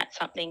looking at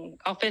something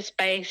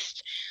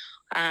office-based,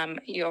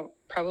 you'll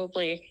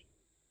probably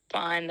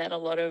find that a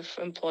lot of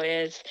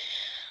employers,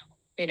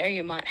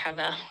 you might have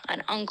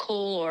an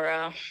uncle or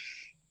a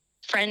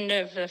friend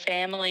of the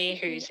family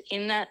who's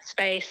in that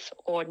space,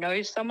 or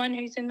knows someone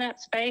who's in that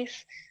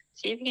space.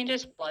 See if you can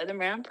just blow them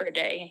around for a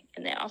day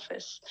in their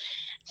office.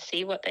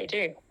 See what they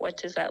do. What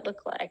does that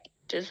look like?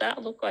 Does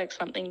that look like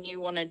something you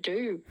want to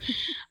do?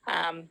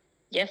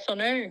 Yes or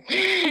no?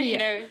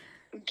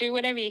 Do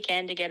whatever you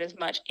can to get as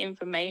much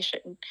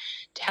information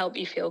to help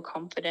you feel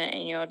confident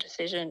in your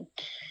decision.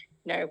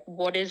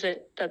 What is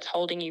it that's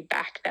holding you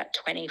back that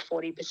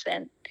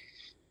 20-40%?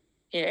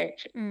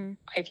 If you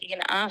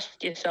can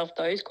ask yourself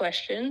those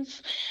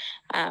questions,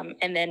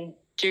 and then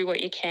do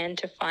what you can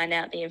to find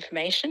out the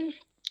information,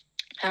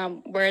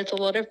 whereas a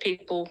lot of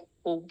people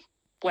will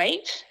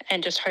wait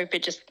and just hope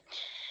it just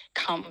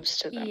comes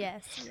to them.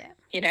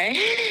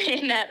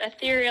 In that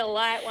ethereal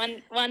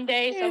light, one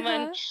day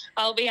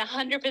I'll be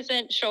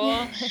 100%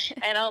 sure,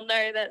 and I'll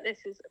know that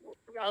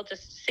I'll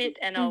just sit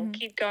and I'll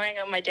keep going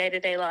on my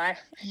day-to-day life.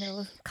 And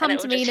it'll come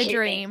to me in a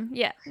dream.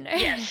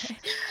 Yes.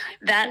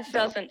 That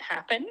doesn't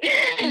happen.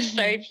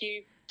 So if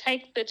you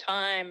take the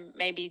time,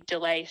 maybe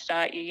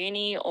start your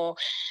uni or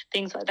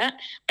things like that,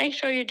 make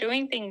sure you're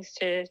doing things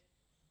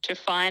to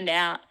find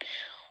out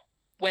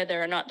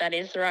whether or not that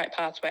is the right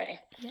pathway.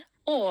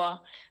 Or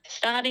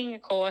starting a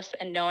course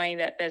and knowing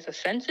that there's a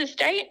census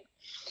date.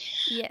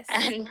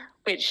 And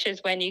which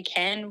is when you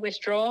can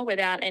withdraw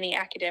without any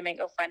academic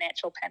or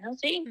financial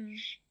penalty,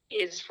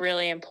 is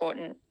really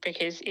important,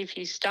 because if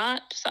you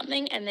start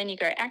something and then you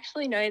go,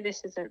 actually, no,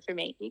 this isn't for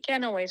me, you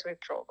can always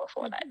withdraw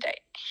before that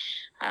date.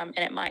 And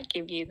it might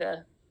give you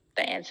the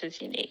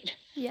answers you need.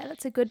 Yeah,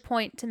 that's a good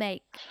point to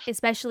make,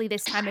 especially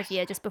this time of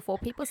year, just before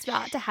people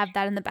start to have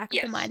that in the back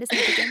of their mind as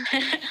they begin.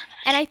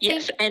 And I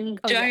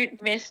think, don't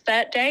miss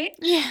that date.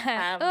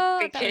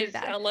 Because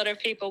a lot of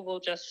people will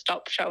just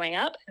stop showing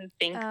up and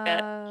think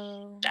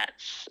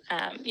that's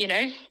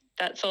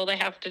that's all they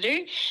have to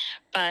do.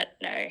 But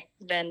no,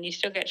 then you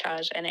still get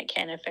charged, and it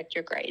can affect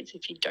your grades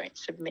if you don't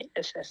submit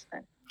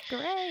assessment.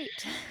 Great.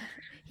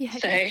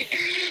 So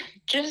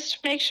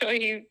just make sure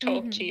you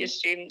talk to your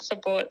student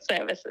support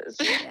services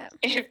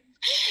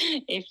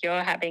if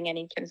you're having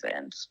any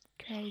concerns.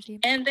 Crazy.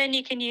 And then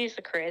you can use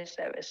the career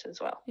service as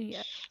well.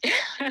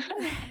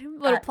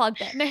 Little plug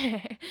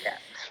there.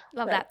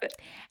 Love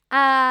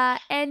that.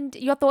 And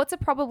your thoughts are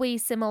probably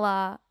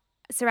similar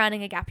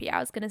surrounding a gap year. I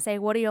was going to say,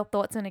 what are your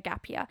thoughts on a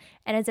gap year?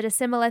 And is it a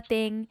similar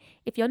thing?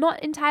 If you're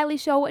not entirely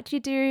sure what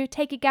you do,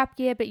 take a gap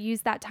year, but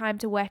use that time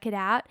to work it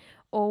out.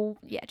 Or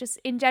just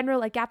in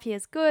general, a gap year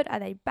is good. Are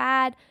they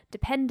bad?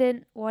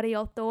 Dependent? What are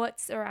your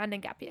thoughts around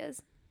gap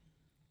years?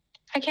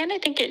 Again, I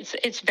think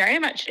it's very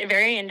much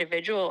very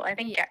individual. I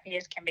think gap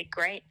years can be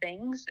great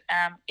things.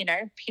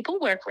 People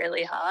work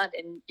really hard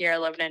in year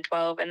 11 and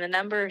 12, and the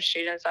number of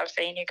students I've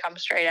seen who come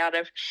straight out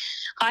of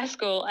high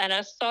school and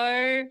are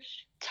so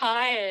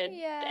tired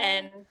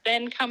and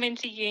then come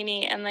into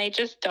uni and they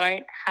just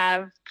don't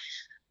have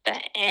the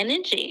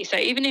energy. So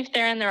even if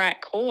they're in the right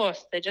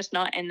course, they're just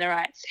not in the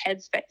right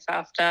headspace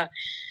after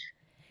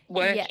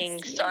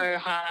working so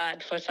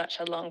hard for such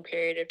a long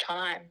period of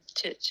time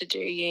to do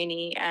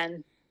uni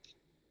and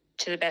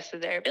to the best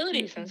of their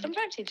abilities. And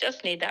sometimes you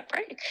just need that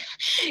break,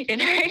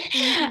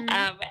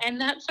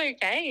 and that's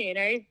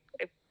okay,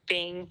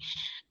 being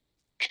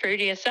true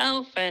to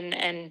yourself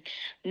and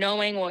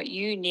knowing what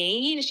you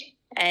need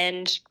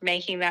and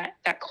making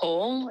that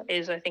call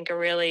is, I think, a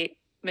really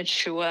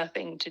mature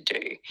thing to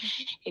do.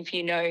 If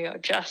you know you're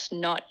just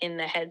not in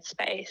the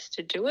headspace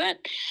to do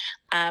it,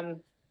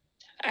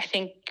 I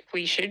think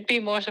we should be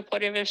more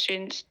supportive of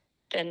students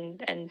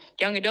and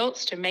young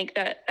adults to make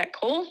that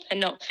call and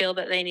not feel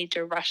that they need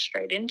to rush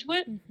straight into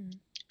it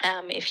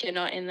if you're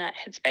not in that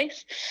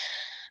headspace.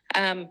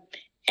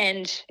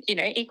 And,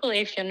 equally,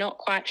 if you're not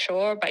quite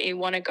sure but you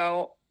want to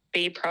go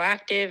be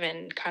proactive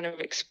and kind of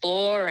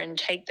explore and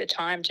take the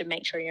time to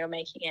make sure you're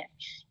making an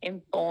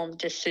informed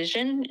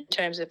decision in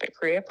terms of a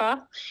career path,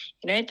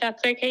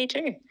 that's okay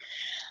too.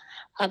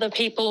 Other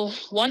people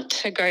want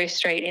to go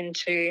straight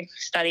into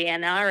study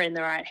and are in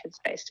the right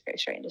headspace to go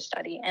straight into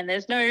study, and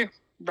there's no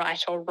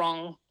right or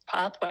wrong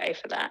pathway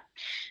for that.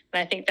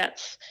 And I think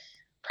that's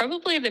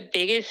probably the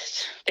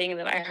biggest thing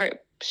that I hope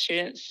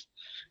students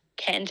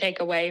can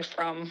take away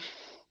from,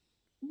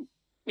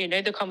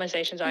 the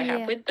conversations I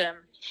have with them,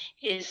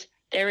 is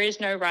there is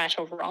no right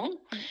or wrong.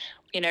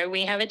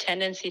 We have a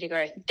tendency to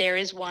go, there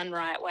is one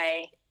right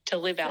way to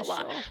live our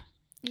life.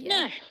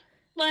 No.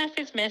 Life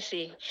is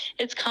messy.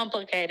 It's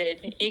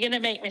complicated. You're going to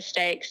make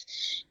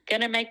mistakes.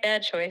 Going to make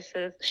bad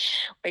choices.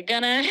 We're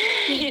going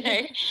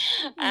to,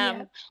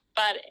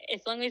 but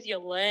as long as you're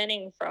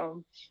learning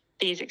from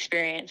these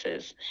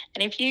experiences,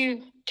 and if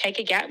you take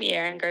a gap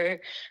year and go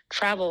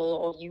travel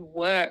or you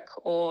work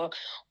or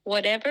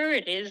whatever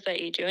it is that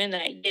you do in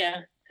that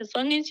year, as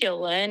long as you're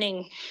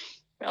learning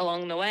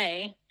along the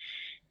way,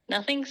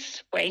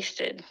 nothing's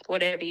wasted,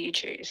 whatever you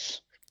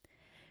choose.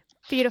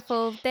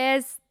 Beautiful.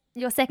 There's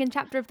your second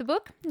chapter of the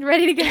book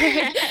ready to go.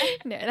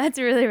 No, that's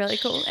really, really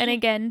cool. And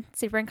again,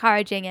 super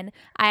encouraging. And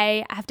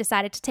I have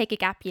decided to take a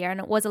gap year, and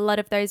it was a lot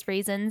of those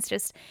reasons,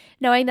 just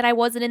knowing that I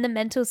wasn't in the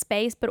mental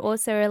space, but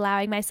also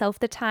allowing myself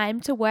the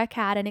time to work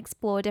out and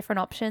explore different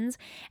options.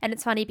 And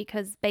it's funny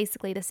because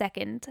basically the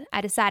second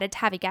I decided to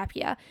have a gap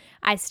year,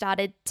 I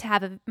started to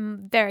have a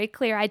very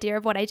clear idea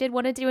of what I did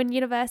want to do in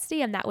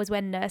university. And that was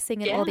when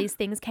nursing and all these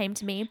things came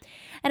to me.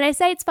 And I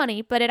say it's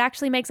funny, but it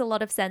actually makes a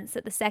lot of sense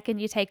that the second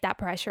you take that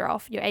pressure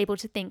off, you're able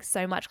to think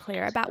so much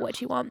clearer about what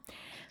you want.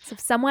 So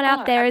if someone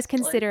out there is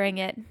considering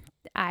it,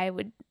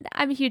 I'm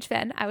a huge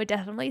fan. I would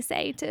definitely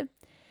say to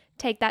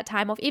take that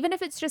time off, even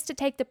if it's just to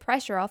take the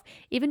pressure off.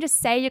 Even just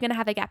say you're going to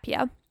have a gap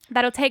year.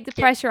 That'll take the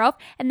pressure off,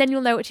 and then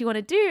you'll know what you want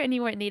to do, and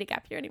you won't need a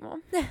gap year anymore.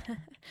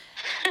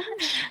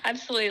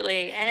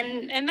 Absolutely.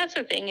 And that's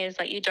the thing, is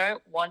you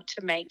don't want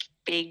to make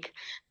big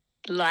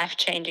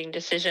life-changing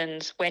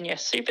decisions when you're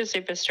super,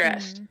 super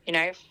stressed.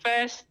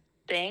 First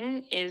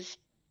thing is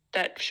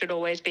that should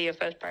always be your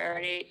first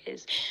priority,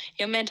 is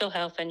your mental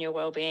health and your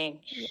well-being.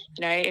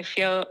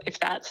 If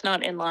that's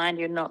not in line,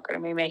 you're not going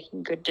to be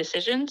making good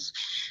decisions.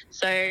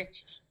 So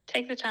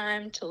take the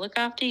time to look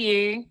after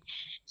you,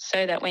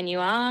 so that when you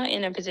are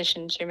in a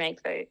position to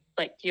make those,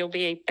 you'll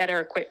be better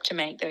equipped to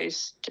make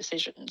those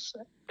decisions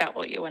about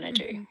what you want to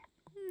do.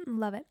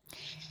 Love it.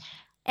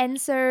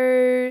 And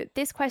so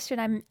this question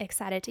I'm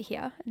excited to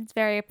hear. It's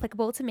very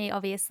applicable to me,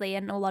 obviously,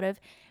 and a lot of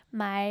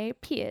my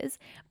peers.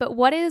 But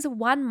what is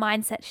one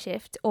mindset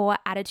shift or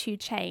attitude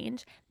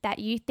change that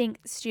you think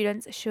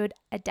students should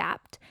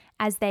adopt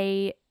as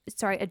they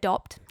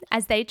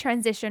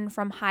transition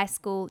from high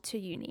school to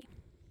uni?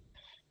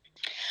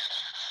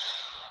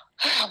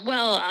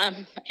 Well,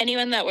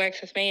 anyone that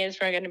works with me is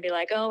probably going to be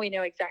like, oh, we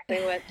know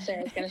exactly what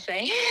Sarah's going to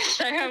say.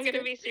 So I'm going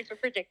to be super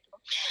predictable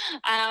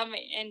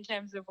in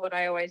terms of what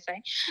I always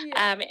say.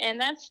 And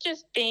that's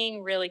just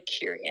being really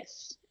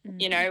curious.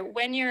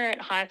 When you're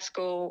at high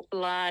school,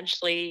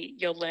 largely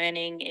your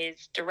learning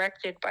is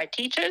directed by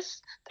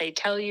teachers. They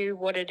tell you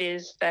what it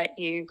is that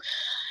you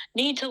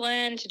need to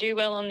learn to do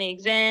well on the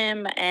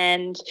exam,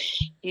 and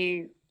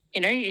you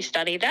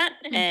study that.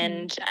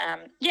 And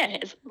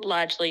it's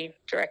largely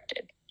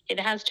directed. It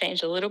has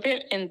changed a little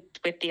bit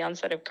with the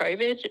onset of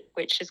COVID,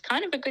 which is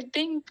kind of a good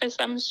thing for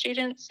some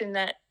students, in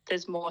that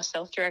there's more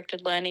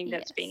self-directed learning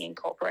that's being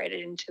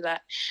incorporated into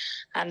that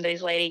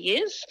those later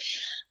years,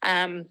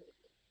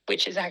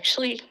 which is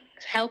actually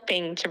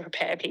helping to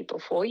prepare people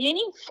for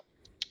uni.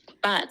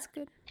 But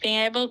being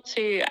able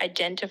to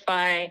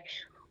identify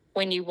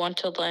when you want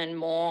to learn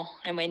more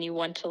and when you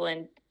want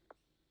to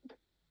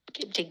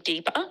dig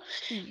deeper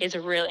is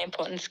a really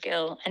important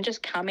skill. And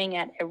just coming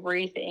at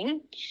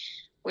everything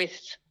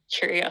with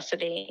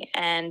curiosity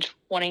and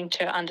wanting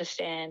to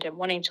understand and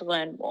wanting to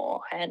learn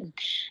more. And,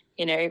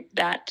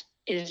 that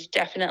is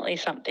definitely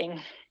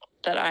something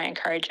that I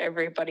encourage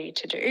everybody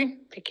to do,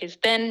 because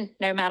then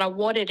no matter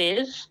what it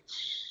is,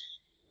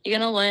 you're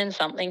going to learn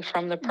something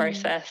from the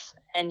process,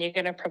 and you're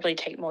going to probably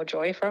take more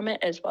joy from it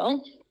as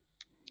well.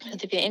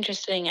 Because if you're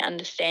interested in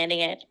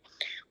understanding it,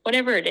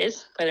 whatever it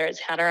is, whether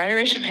it's how to write a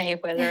resume,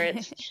 whether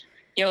it's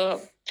your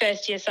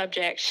first year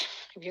subject,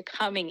 if you're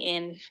coming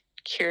in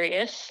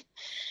curious,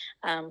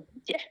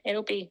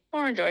 it'll be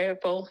more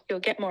enjoyable. You'll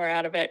get more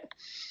out of it.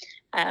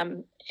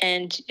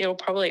 And it'll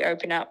probably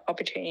open up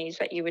opportunities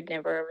that you would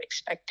never have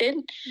expected,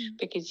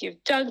 because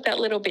you've dug that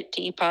little bit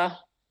deeper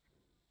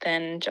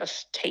than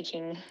just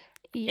taking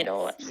it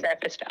all at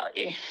surface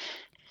value.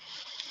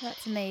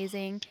 That's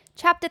amazing.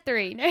 Chapter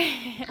 3. No.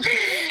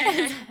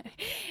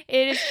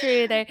 It is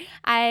true though.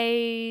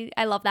 I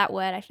love that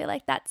word. I feel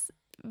like that's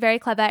very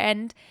clever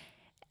and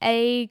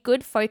a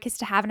good focus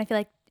to have. And I feel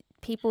like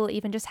people,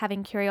 even just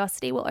having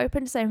curiosity, will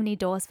open so many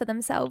doors for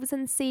themselves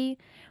and see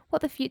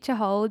what the future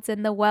holds.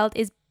 And the world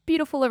is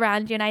beautiful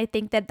around you. And I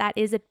think that that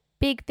is a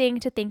big thing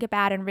to think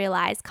about and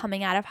realize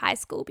coming out of high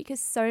school, because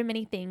so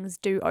many things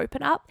do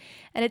open up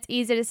and it's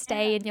easier to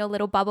stay in your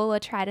little bubble or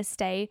try to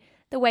stay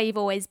the way you've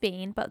always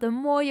been. But the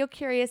more you're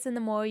curious and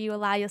the more you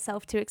allow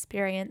yourself to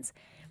experience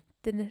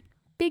the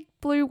big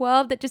blue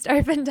world that just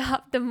opened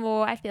up, the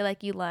more I feel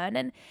like you learn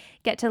and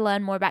get to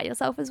learn more about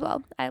yourself as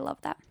well. I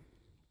love that.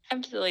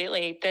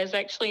 Absolutely. There's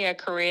actually a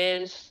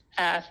careers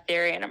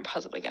theory, and I'm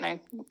possibly going to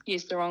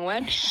use the wrong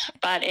word,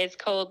 but it's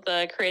called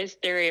the careers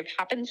theory of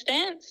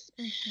happenstance,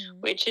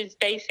 which is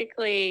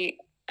basically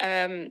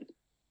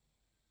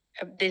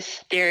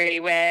this theory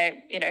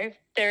where,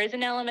 there is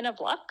an element of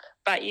luck,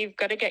 but you've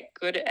got to get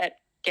good at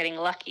getting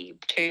lucky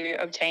to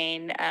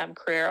obtain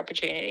career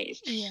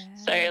opportunities. Yeah.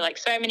 So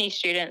so many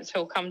students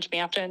who'll come to me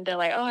after and they're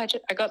like, oh,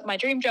 I got my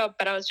dream job,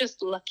 but I was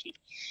just lucky.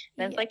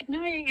 And it's like,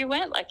 no, you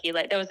weren't lucky.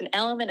 There was an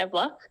element of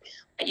luck,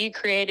 but you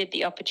created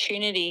the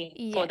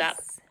opportunity for that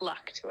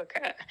luck to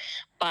occur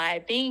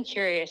by being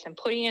curious and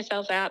putting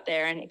yourself out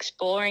there and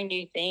exploring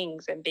new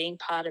things and being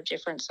part of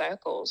different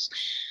circles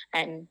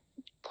and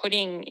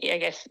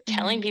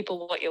telling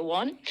people what you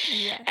want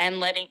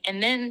and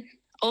then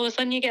all of a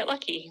sudden you get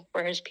lucky.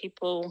 Whereas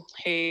people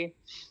who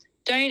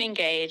don't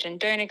engage and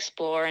don't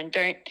explore and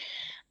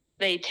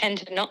they tend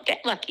to not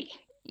get lucky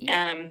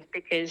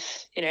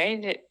because,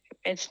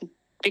 it's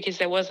because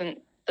there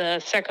wasn't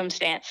the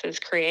circumstances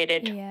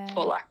created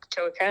for luck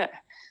to occur.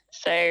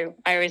 So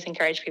I always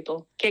encourage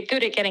people, get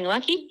good at getting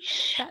lucky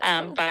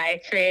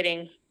by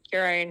creating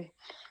your own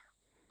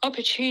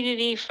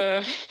opportunity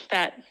for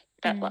that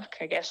luck,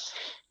 I guess.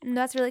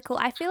 That's really cool.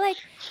 I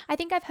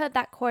think I've heard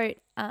that quote,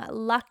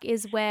 luck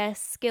is where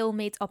skill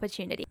meets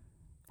opportunity.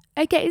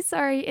 Okay,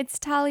 sorry, it's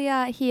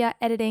Talia here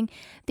editing.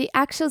 The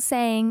actual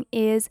saying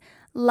is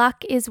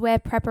luck is where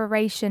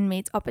preparation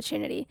meets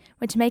opportunity,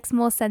 which makes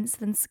more sense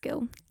than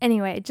skill.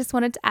 Anyway, just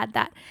wanted to add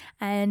that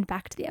and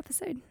back to the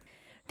episode.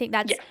 I think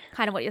that's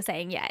kind of what you're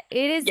saying. Yeah,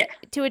 it is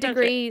to a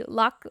degree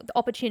luck,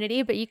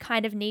 opportunity, but you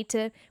kind of need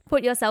to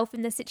put yourself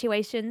in the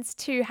situations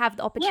to have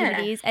the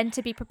opportunities and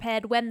to be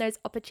prepared when those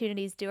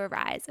opportunities do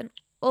arise and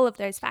all of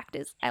those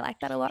factors. I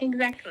like that a lot.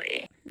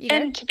 Exactly.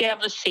 And to be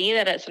able to see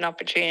that it's an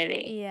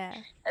opportunity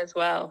as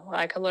well.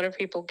 A lot of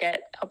people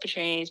get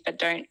opportunities but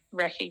don't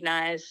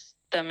recognize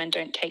them and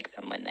don't take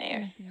them when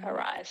they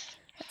arise.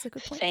 That's a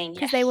good point.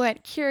 Because they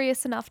weren't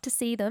curious enough to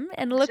see them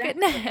and look at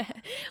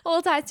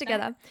all ties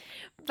together.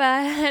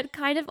 But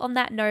kind of on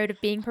that note of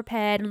being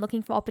prepared and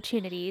looking for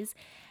opportunities,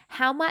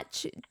 how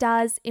much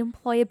does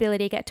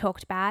employability get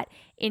talked about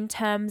in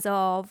terms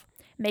of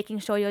making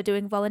sure you're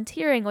doing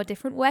volunteering or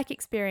different work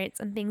experience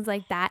and things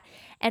like that?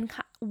 And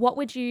how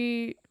would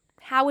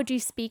you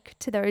speak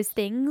to those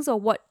things, or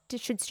what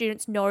should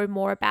students know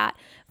more about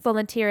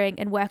volunteering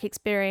and work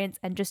experience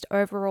and just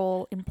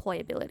overall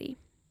employability?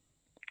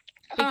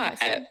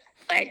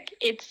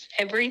 It's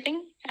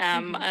everything.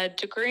 A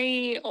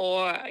degree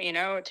or,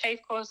 a TAFE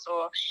course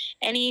or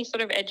any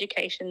sort of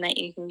education that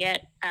you can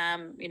get,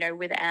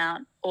 without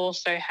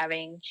also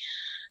having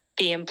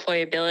the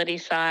employability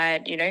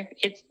side,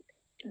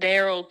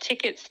 they're all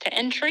tickets to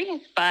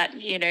entry, but,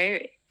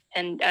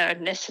 and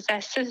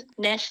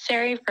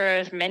necessary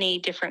for many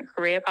different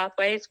career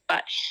pathways,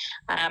 but,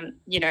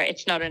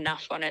 it's not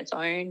enough on its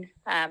own.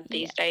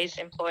 These days,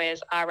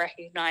 employers are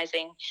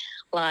recognising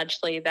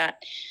largely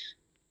that,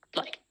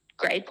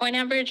 grade point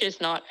average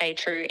is not a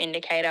true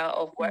indicator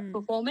of work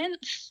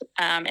performance.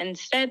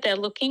 Instead, they're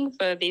looking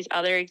for these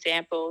other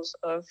examples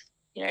of,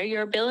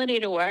 your ability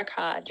to work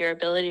hard, your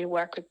ability to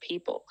work with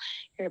people,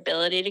 your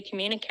ability to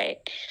communicate.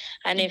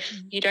 And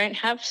if you don't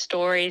have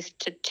stories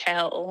to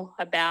tell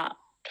about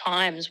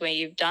times where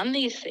you've done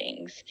these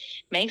things,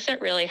 it makes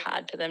it really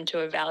hard for them to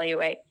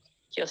evaluate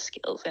your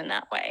skills in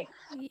that way.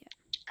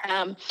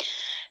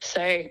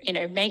 So,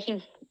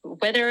 making,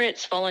 whether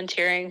it's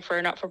volunteering for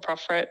a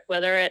not-for-profit,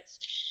 whether it's,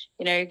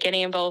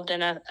 getting involved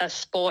in a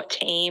sport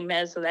team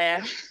as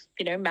their,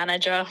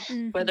 manager,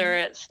 whether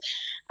it's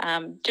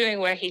doing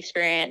work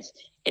experience,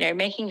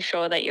 making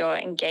sure that you're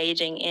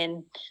engaging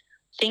in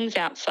things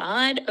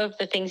outside of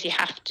the things you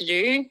have to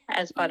do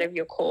as part of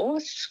your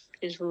course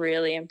is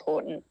really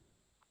important.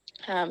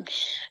 Not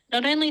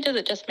only does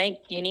it just make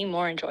uni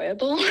more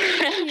enjoyable,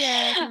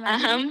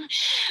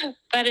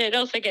 but it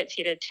also gets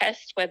you to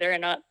test whether or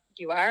not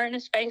you are in a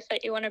space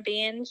that you want to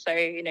be in. So,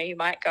 you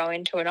might go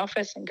into an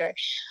office and go,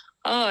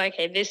 oh,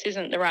 okay, this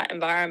isn't the right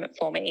environment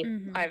for me.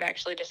 I've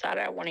actually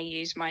decided I want to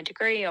use my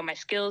degree or my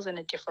skills in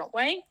a different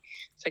way.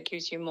 So it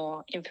gives you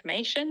more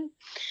information.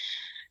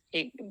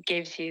 It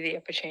gives you the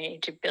opportunity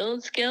to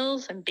build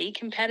skills and be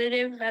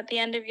competitive at the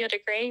end of your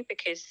degree,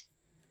 because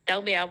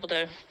they'll be able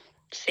to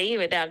see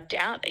without a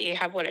doubt that you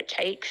have what it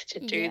takes to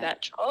do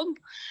that job.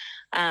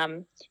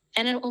 And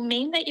it will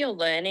mean that your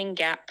learning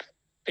gap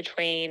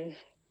between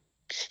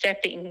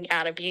stepping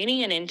out of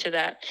uni and into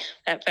that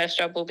first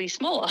job will be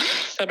smaller.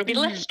 So it'll be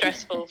less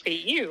stressful for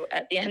you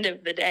at the end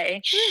of the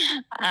day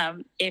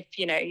if,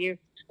 you've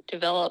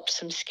developed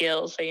some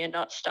skills so you're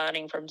not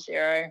starting from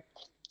zero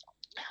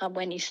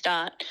when you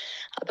start.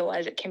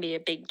 Otherwise, it can be a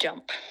big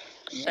jump.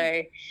 Yeah.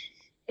 So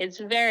it's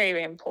very,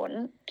 very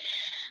important.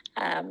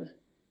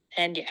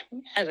 And yeah,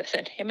 as I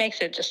said, it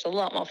makes it just a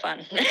lot more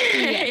fun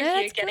if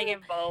you're getting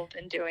involved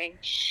and doing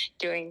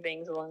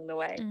things along the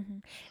way. Mm-hmm.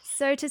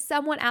 So to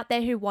someone out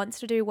there who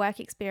wants to do work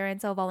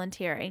experience or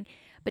volunteering,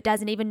 but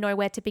doesn't even know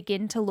where to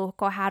begin to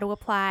look or how to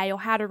apply or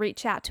how to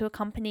reach out to a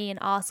company and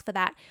ask for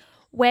that,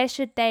 where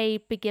should they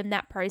begin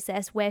that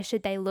process? Where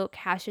should they look?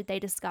 How should they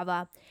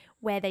discover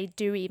where they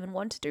do even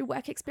want to do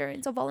work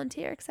experience or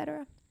volunteer,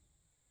 etc.?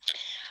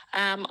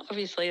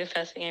 Obviously, the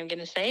first thing I'm going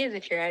to say is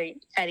if you're at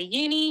a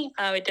uni,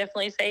 I would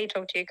definitely say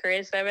talk to your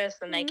career service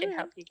and they can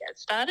help you get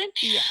started.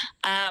 Yeah.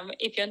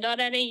 If you're not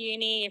at a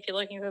uni, if you're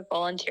looking for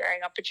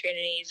volunteering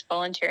opportunities,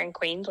 Volunteering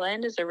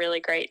Queensland is a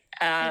really great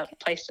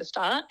place to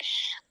start.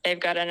 They've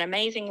got an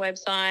amazing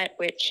website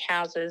which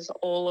houses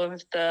all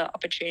of the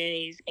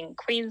opportunities in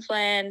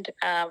Queensland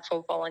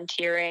for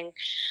volunteering.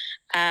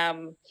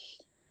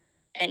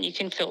 And you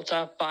can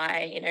filter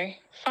by,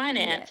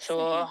 finance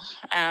or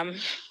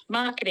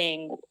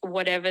marketing,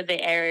 whatever the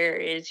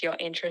area is you're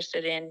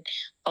interested in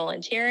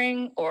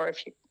volunteering, or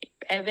if you're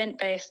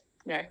event-based,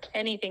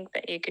 anything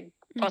that you could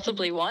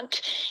possibly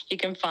want, you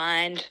can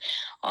find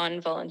on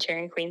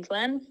Volunteering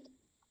Queensland.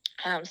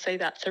 So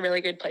that's a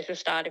really good place to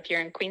start. If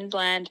you're in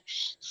Queensland,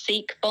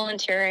 Seek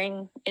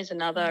Volunteering is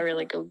another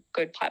really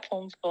good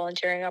platform for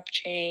volunteering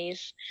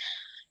opportunities.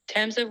 In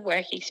terms of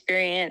work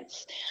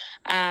experience,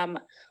 a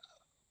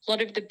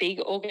lot of the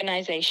big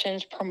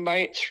organisations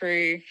promote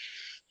through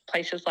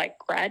places like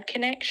Grad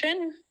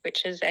Connection,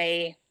 which is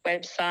a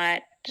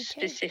website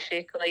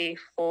specifically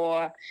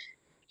for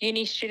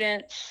uni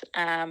students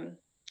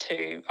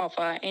to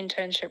offer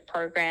internship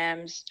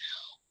programs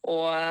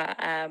or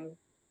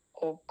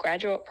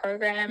graduate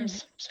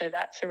programs. So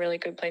that's a really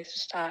good place to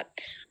start.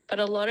 But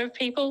a lot of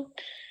people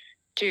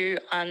do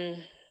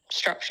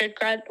unstructured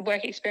grad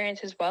work experience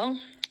as well.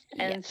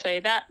 And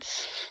so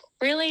that's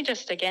really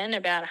just, again,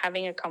 about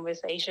having a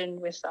conversation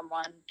with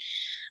someone.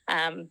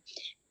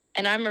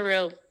 And I'm a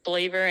real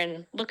believer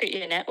in look at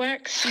your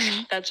networks.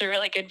 That's a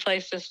really good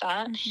place to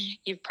start.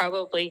 You've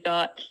probably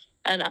got,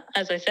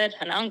 as I said,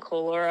 an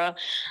uncle or a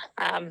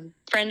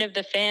friend of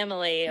the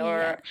family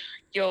or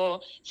your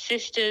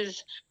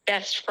sister's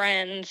best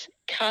friend's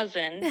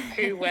cousin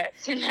who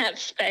works in that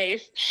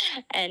space.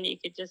 And you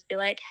could just be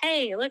like,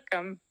 hey, look,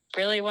 I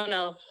really want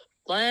to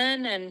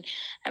learn and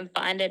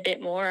find a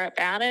bit more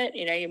about it.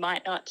 You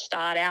might not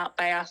start out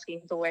by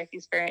asking for work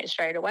experience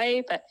straight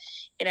away, but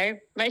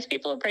most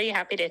people are pretty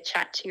happy to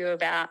chat to you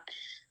about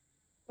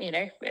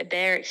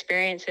their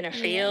experience in a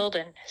field,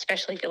 and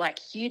especially if you're like,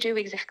 you do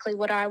exactly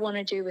what I want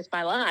to do with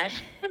my life,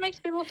 it makes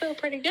people feel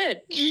pretty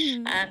good.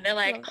 And they're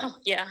like, oh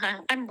yeah,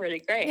 I'm really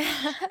great.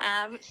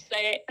 And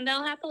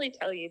they'll happily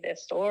tell you their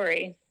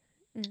story.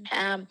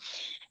 And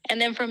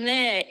then from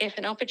there, if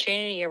an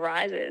opportunity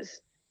arises,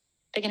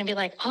 they're going to be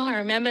like, oh, I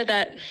remember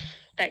that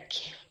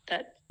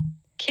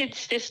kid's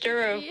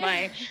sister of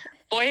my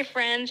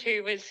boyfriend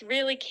who was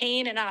really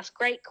keen and asked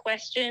great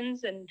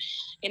questions, and,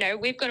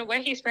 we've got a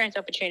work experience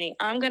opportunity.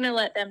 I'm going to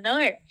let them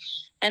know.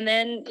 And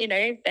then,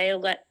 they'll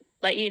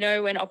let you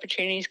know when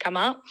opportunities come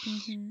up.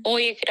 Or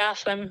you could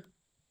ask them,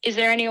 is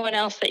there anyone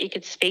else that you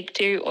could speak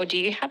to, or do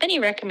you have any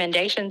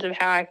recommendations of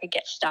how I could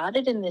get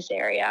started in this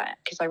area?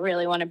 Because I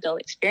really want to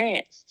build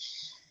experience.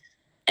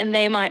 And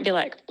they might be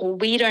like, well,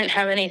 we don't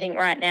have anything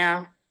right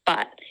now,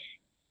 but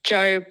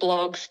Joe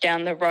blogs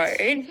down the road,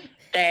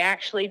 they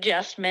actually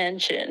just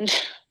mentioned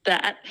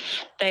that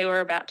they were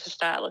about to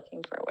start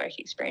looking for a work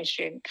experience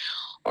student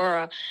or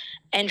an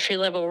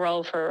entry-level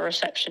role for a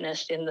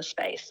receptionist in the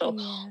space or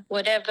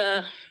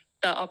whatever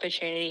the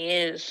opportunity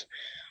is.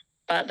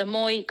 But the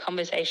more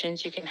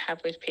conversations you can have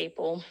with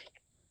people,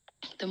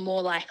 the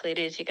more likely it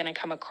is you're going to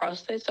come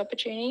across those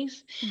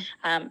opportunities,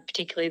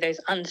 particularly those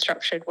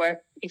unstructured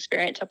work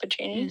experience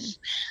opportunities.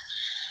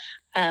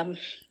 And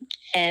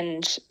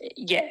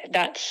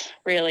that's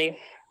really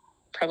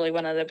probably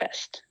one of the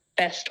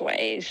best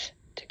ways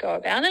to go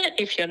about it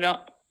if you're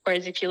not.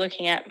 Whereas if you're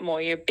looking at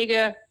more your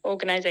bigger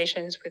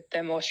organisations with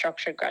the more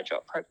structured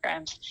graduate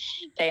programs,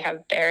 they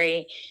have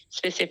very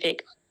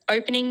specific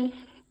opening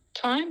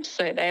times,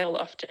 so they'll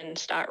often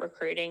start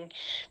recruiting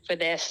for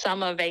their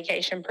summer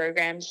vacation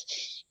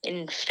programs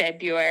in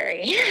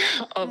February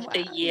of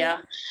the year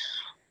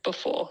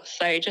before.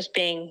 So just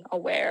being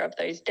aware of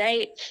those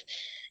dates,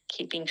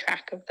 keeping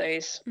track of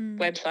those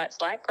websites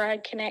like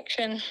Grad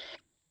Connection,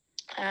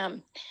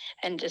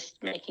 and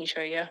just making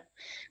sure you're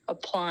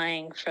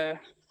applying for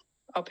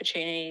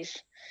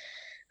opportunities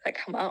that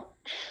come up.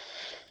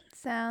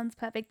 Sounds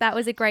perfect. That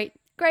was a great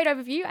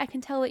overview. I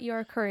can tell that you're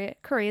a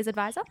careers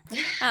advisor.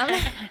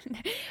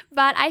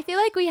 But I feel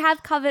like we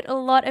have covered a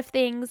lot of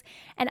things,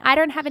 and I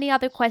don't have any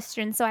other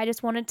questions, so I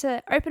just wanted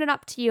to open it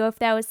up to you if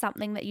there was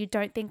something that you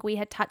don't think we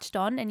had touched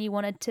on and you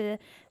wanted to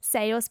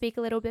say or speak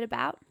a little bit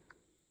about.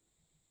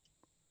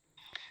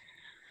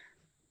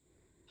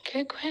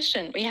 Good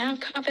question. We have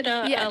covered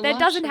a there lot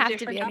doesn't of have to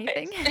different be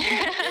anything.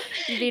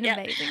 topics. You've been Yeah.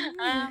 amazing.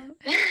 I'm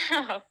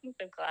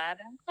glad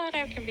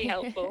I can be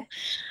helpful.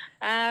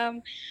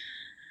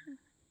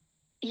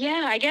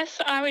 Yeah, I guess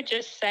I would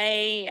just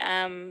say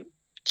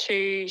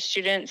to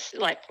students,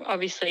 like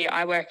obviously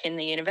I work in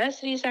the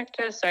university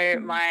sector, so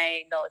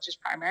my knowledge is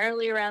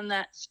primarily around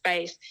that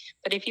space.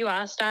 But if you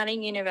are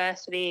starting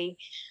university,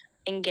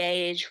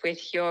 engage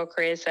with your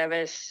career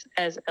service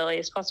as early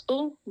as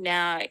possible.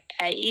 Now,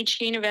 each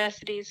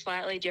university is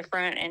slightly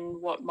different in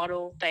what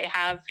model they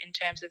have in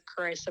terms of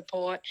career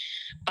support,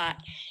 but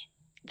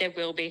there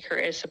will be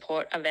career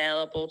support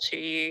available to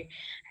you,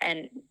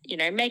 and, you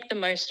know, make the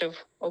most of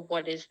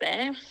what is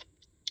there.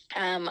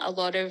 A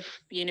lot of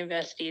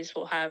universities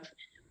will have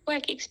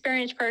work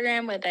experience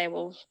program where they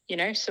will, you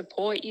know,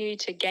 support you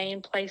to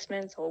gain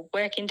placements, or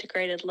work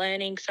integrated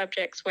learning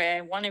subjects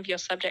where one of your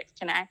subjects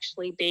can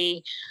actually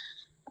be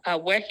a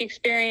work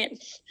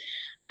experience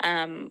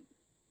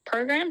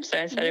program. So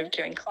instead of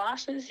doing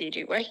classes, you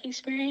do work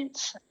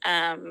experience.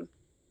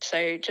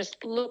 So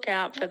just look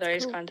out for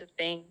those kinds of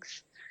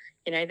things.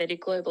 You know, they do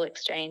global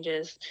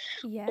exchanges,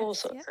 all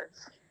sorts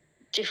of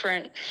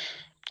different,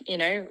 you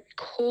know,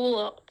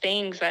 cool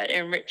things that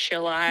enrich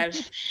your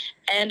lives,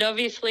 and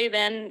obviously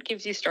then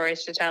gives you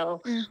stories to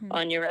tell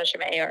on your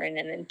resume or in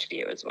an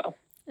interview as well.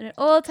 And it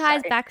all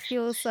ties back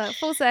full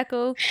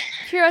circle.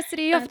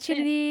 Curiosity,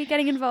 opportunity,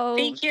 getting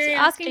involved,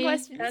 asking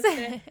questions.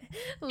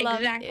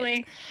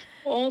 Exactly.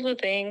 All the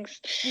things.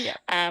 Yeah.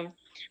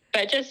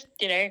 But just,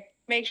 you know,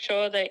 make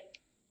sure that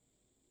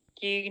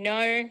you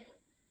know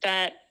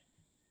that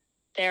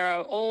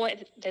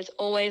there's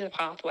always a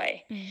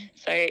pathway.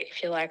 So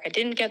if you're like, I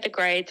didn't get the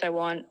grades I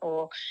want,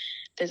 or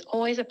there's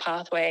always a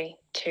pathway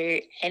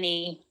to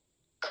any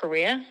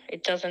career.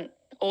 It doesn't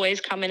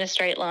always come in a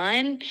straight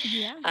line.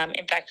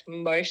 In fact,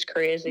 most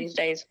careers these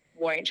days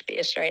won't be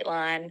a straight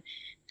line,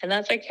 and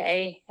that's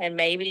okay. And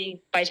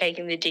maybe by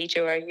taking the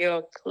detour,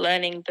 you're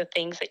learning the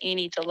things that you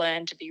need to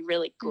learn to be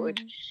really good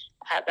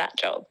at that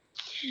job.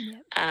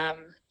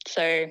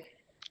 So,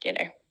 you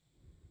know,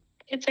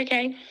 it's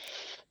okay.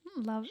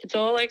 Love. It's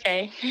all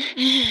okay.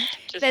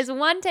 There's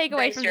one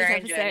takeaway from this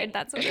episode.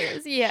 That's what it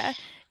is. Yeah,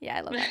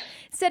 I love that.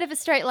 Instead of a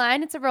straight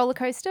line, it's a roller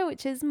coaster,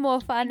 which is more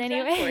fun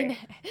anyway.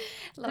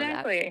 Love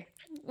that.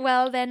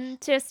 Well, then,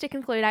 just to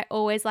conclude, I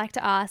always like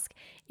to ask,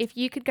 if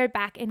you could go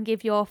back and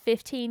give your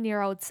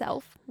 15-year-old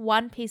self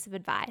one piece of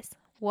advice,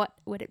 what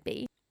would it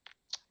be?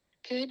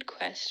 Good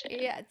question.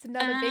 Yeah, it's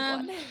another big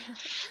one.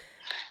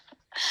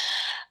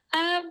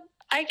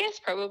 I guess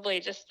probably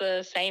just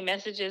the same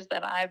messages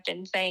that I've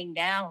been saying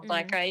now.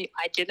 Like I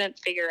didn't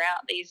figure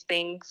out these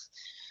things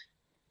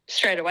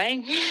straight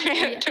away.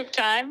 It took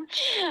time.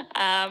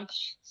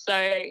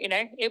 So, you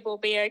know, it will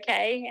be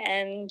okay.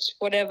 And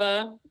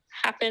whatever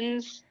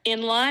happens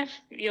in life,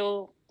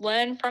 you'll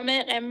learn from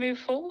it and move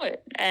forward.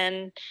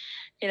 And,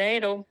 you know,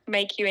 it'll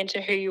make you into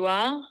who you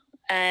are,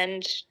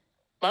 and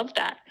love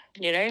that,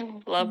 you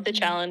know, love the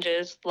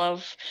challenges,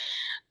 love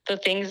the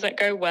things that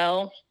go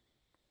well.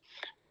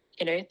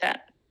 You know,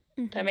 that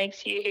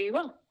makes you who you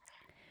are.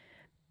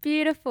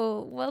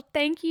 Beautiful. Well,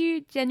 thank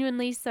you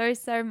genuinely so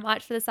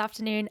much for this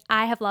afternoon.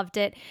 I have loved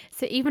it.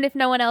 So even if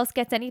no one else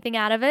gets anything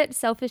out of it,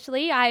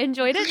 selfishly, I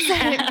enjoyed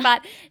it.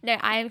 But no,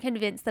 I am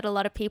convinced that a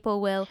lot of people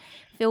will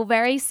feel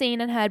very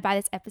seen and heard by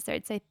this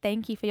episode. So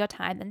thank you for your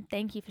time, and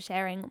thank you for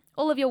sharing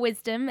all of your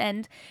wisdom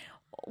and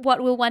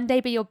what will one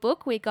day be your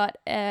book. We got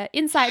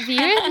insight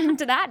view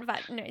into that,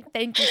 but no,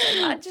 thank you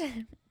so much.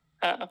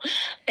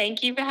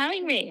 Thank you for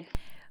having me.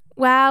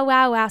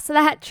 Wow. So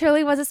that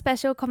truly was a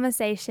special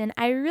conversation.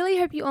 I really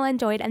hope you all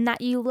enjoyed, and that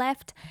you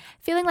left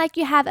feeling like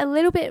you have a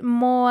little bit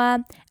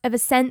more of a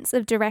sense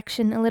of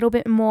direction, a little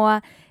bit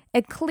more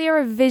a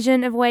clearer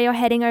vision of where you're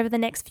heading over the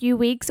next few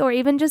weeks, or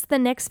even just the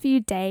next few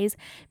days.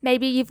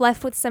 Maybe you've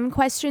left with some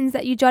questions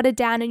that you jotted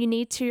down and you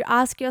need to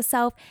ask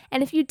yourself.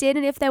 And if you did,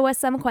 and if there were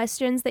some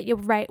questions that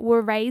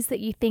were raised that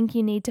you think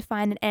you need to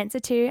find an answer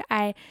to,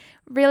 I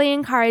really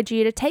encourage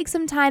you to take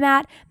some time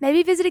out,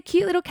 maybe visit a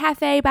cute little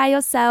cafe by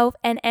yourself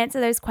and answer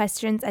those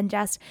questions, and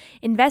just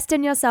invest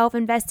in yourself,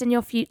 invest in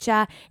your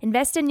future,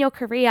 invest in your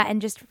career,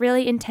 and just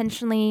really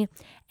intentionally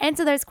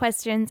answer those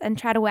questions and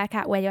try to work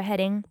out where you're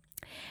heading.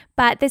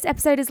 But this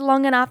episode is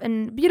long enough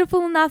and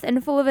beautiful enough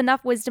and full of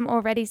enough wisdom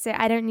already, so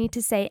I don't need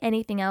to say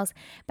anything else.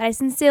 But I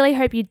sincerely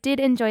hope you did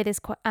enjoy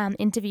this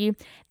interview.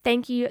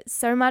 Thank you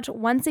so much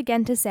once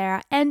again to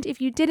Sarah. And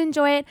if you did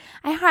enjoy it,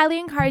 I highly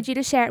encourage you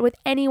to share it with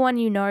anyone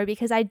you know,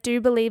 because I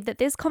do believe that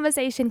this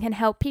conversation can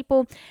help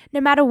people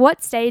no matter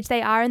what stage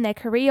they are in their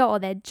career or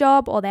their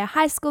job or their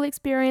high school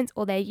experience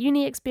or their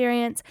uni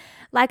experience.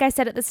 Like I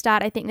said at the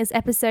start, I think this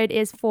episode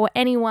is for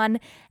anyone,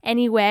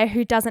 anywhere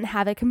who doesn't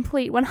have a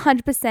complete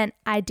 100%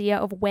 idea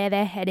of where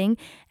they're heading.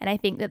 And I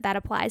think that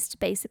applies to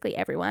basically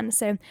everyone.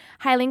 So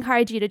highly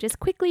encourage you to just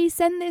quickly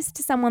send this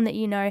to someone that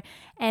you know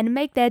and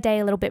make their day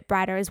a little bit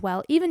brighter as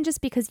well. Even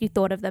just because you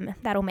thought of them,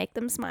 that'll make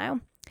them smile.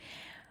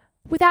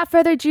 Without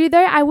further ado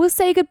though, I will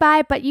say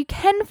goodbye, but you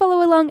can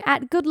follow along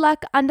at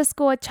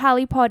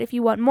goodluck_CharliePod if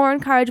you want more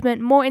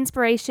encouragement, more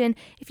inspiration,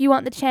 if you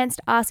want the chance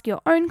to ask your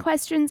own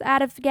questions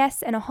out of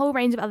guests and a whole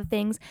range of other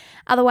things.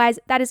 Otherwise,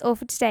 that is all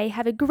for today.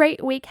 Have a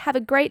great week. Have a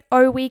great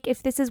O week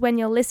if this is when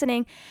you're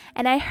listening.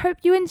 And I hope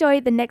you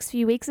enjoy the next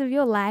few weeks of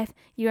your life.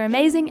 You're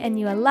amazing and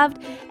you are loved.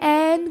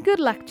 And good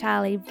luck,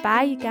 Charlie.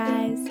 Bye, you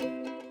guys.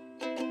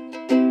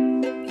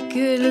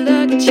 Good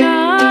luck,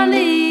 Charlie.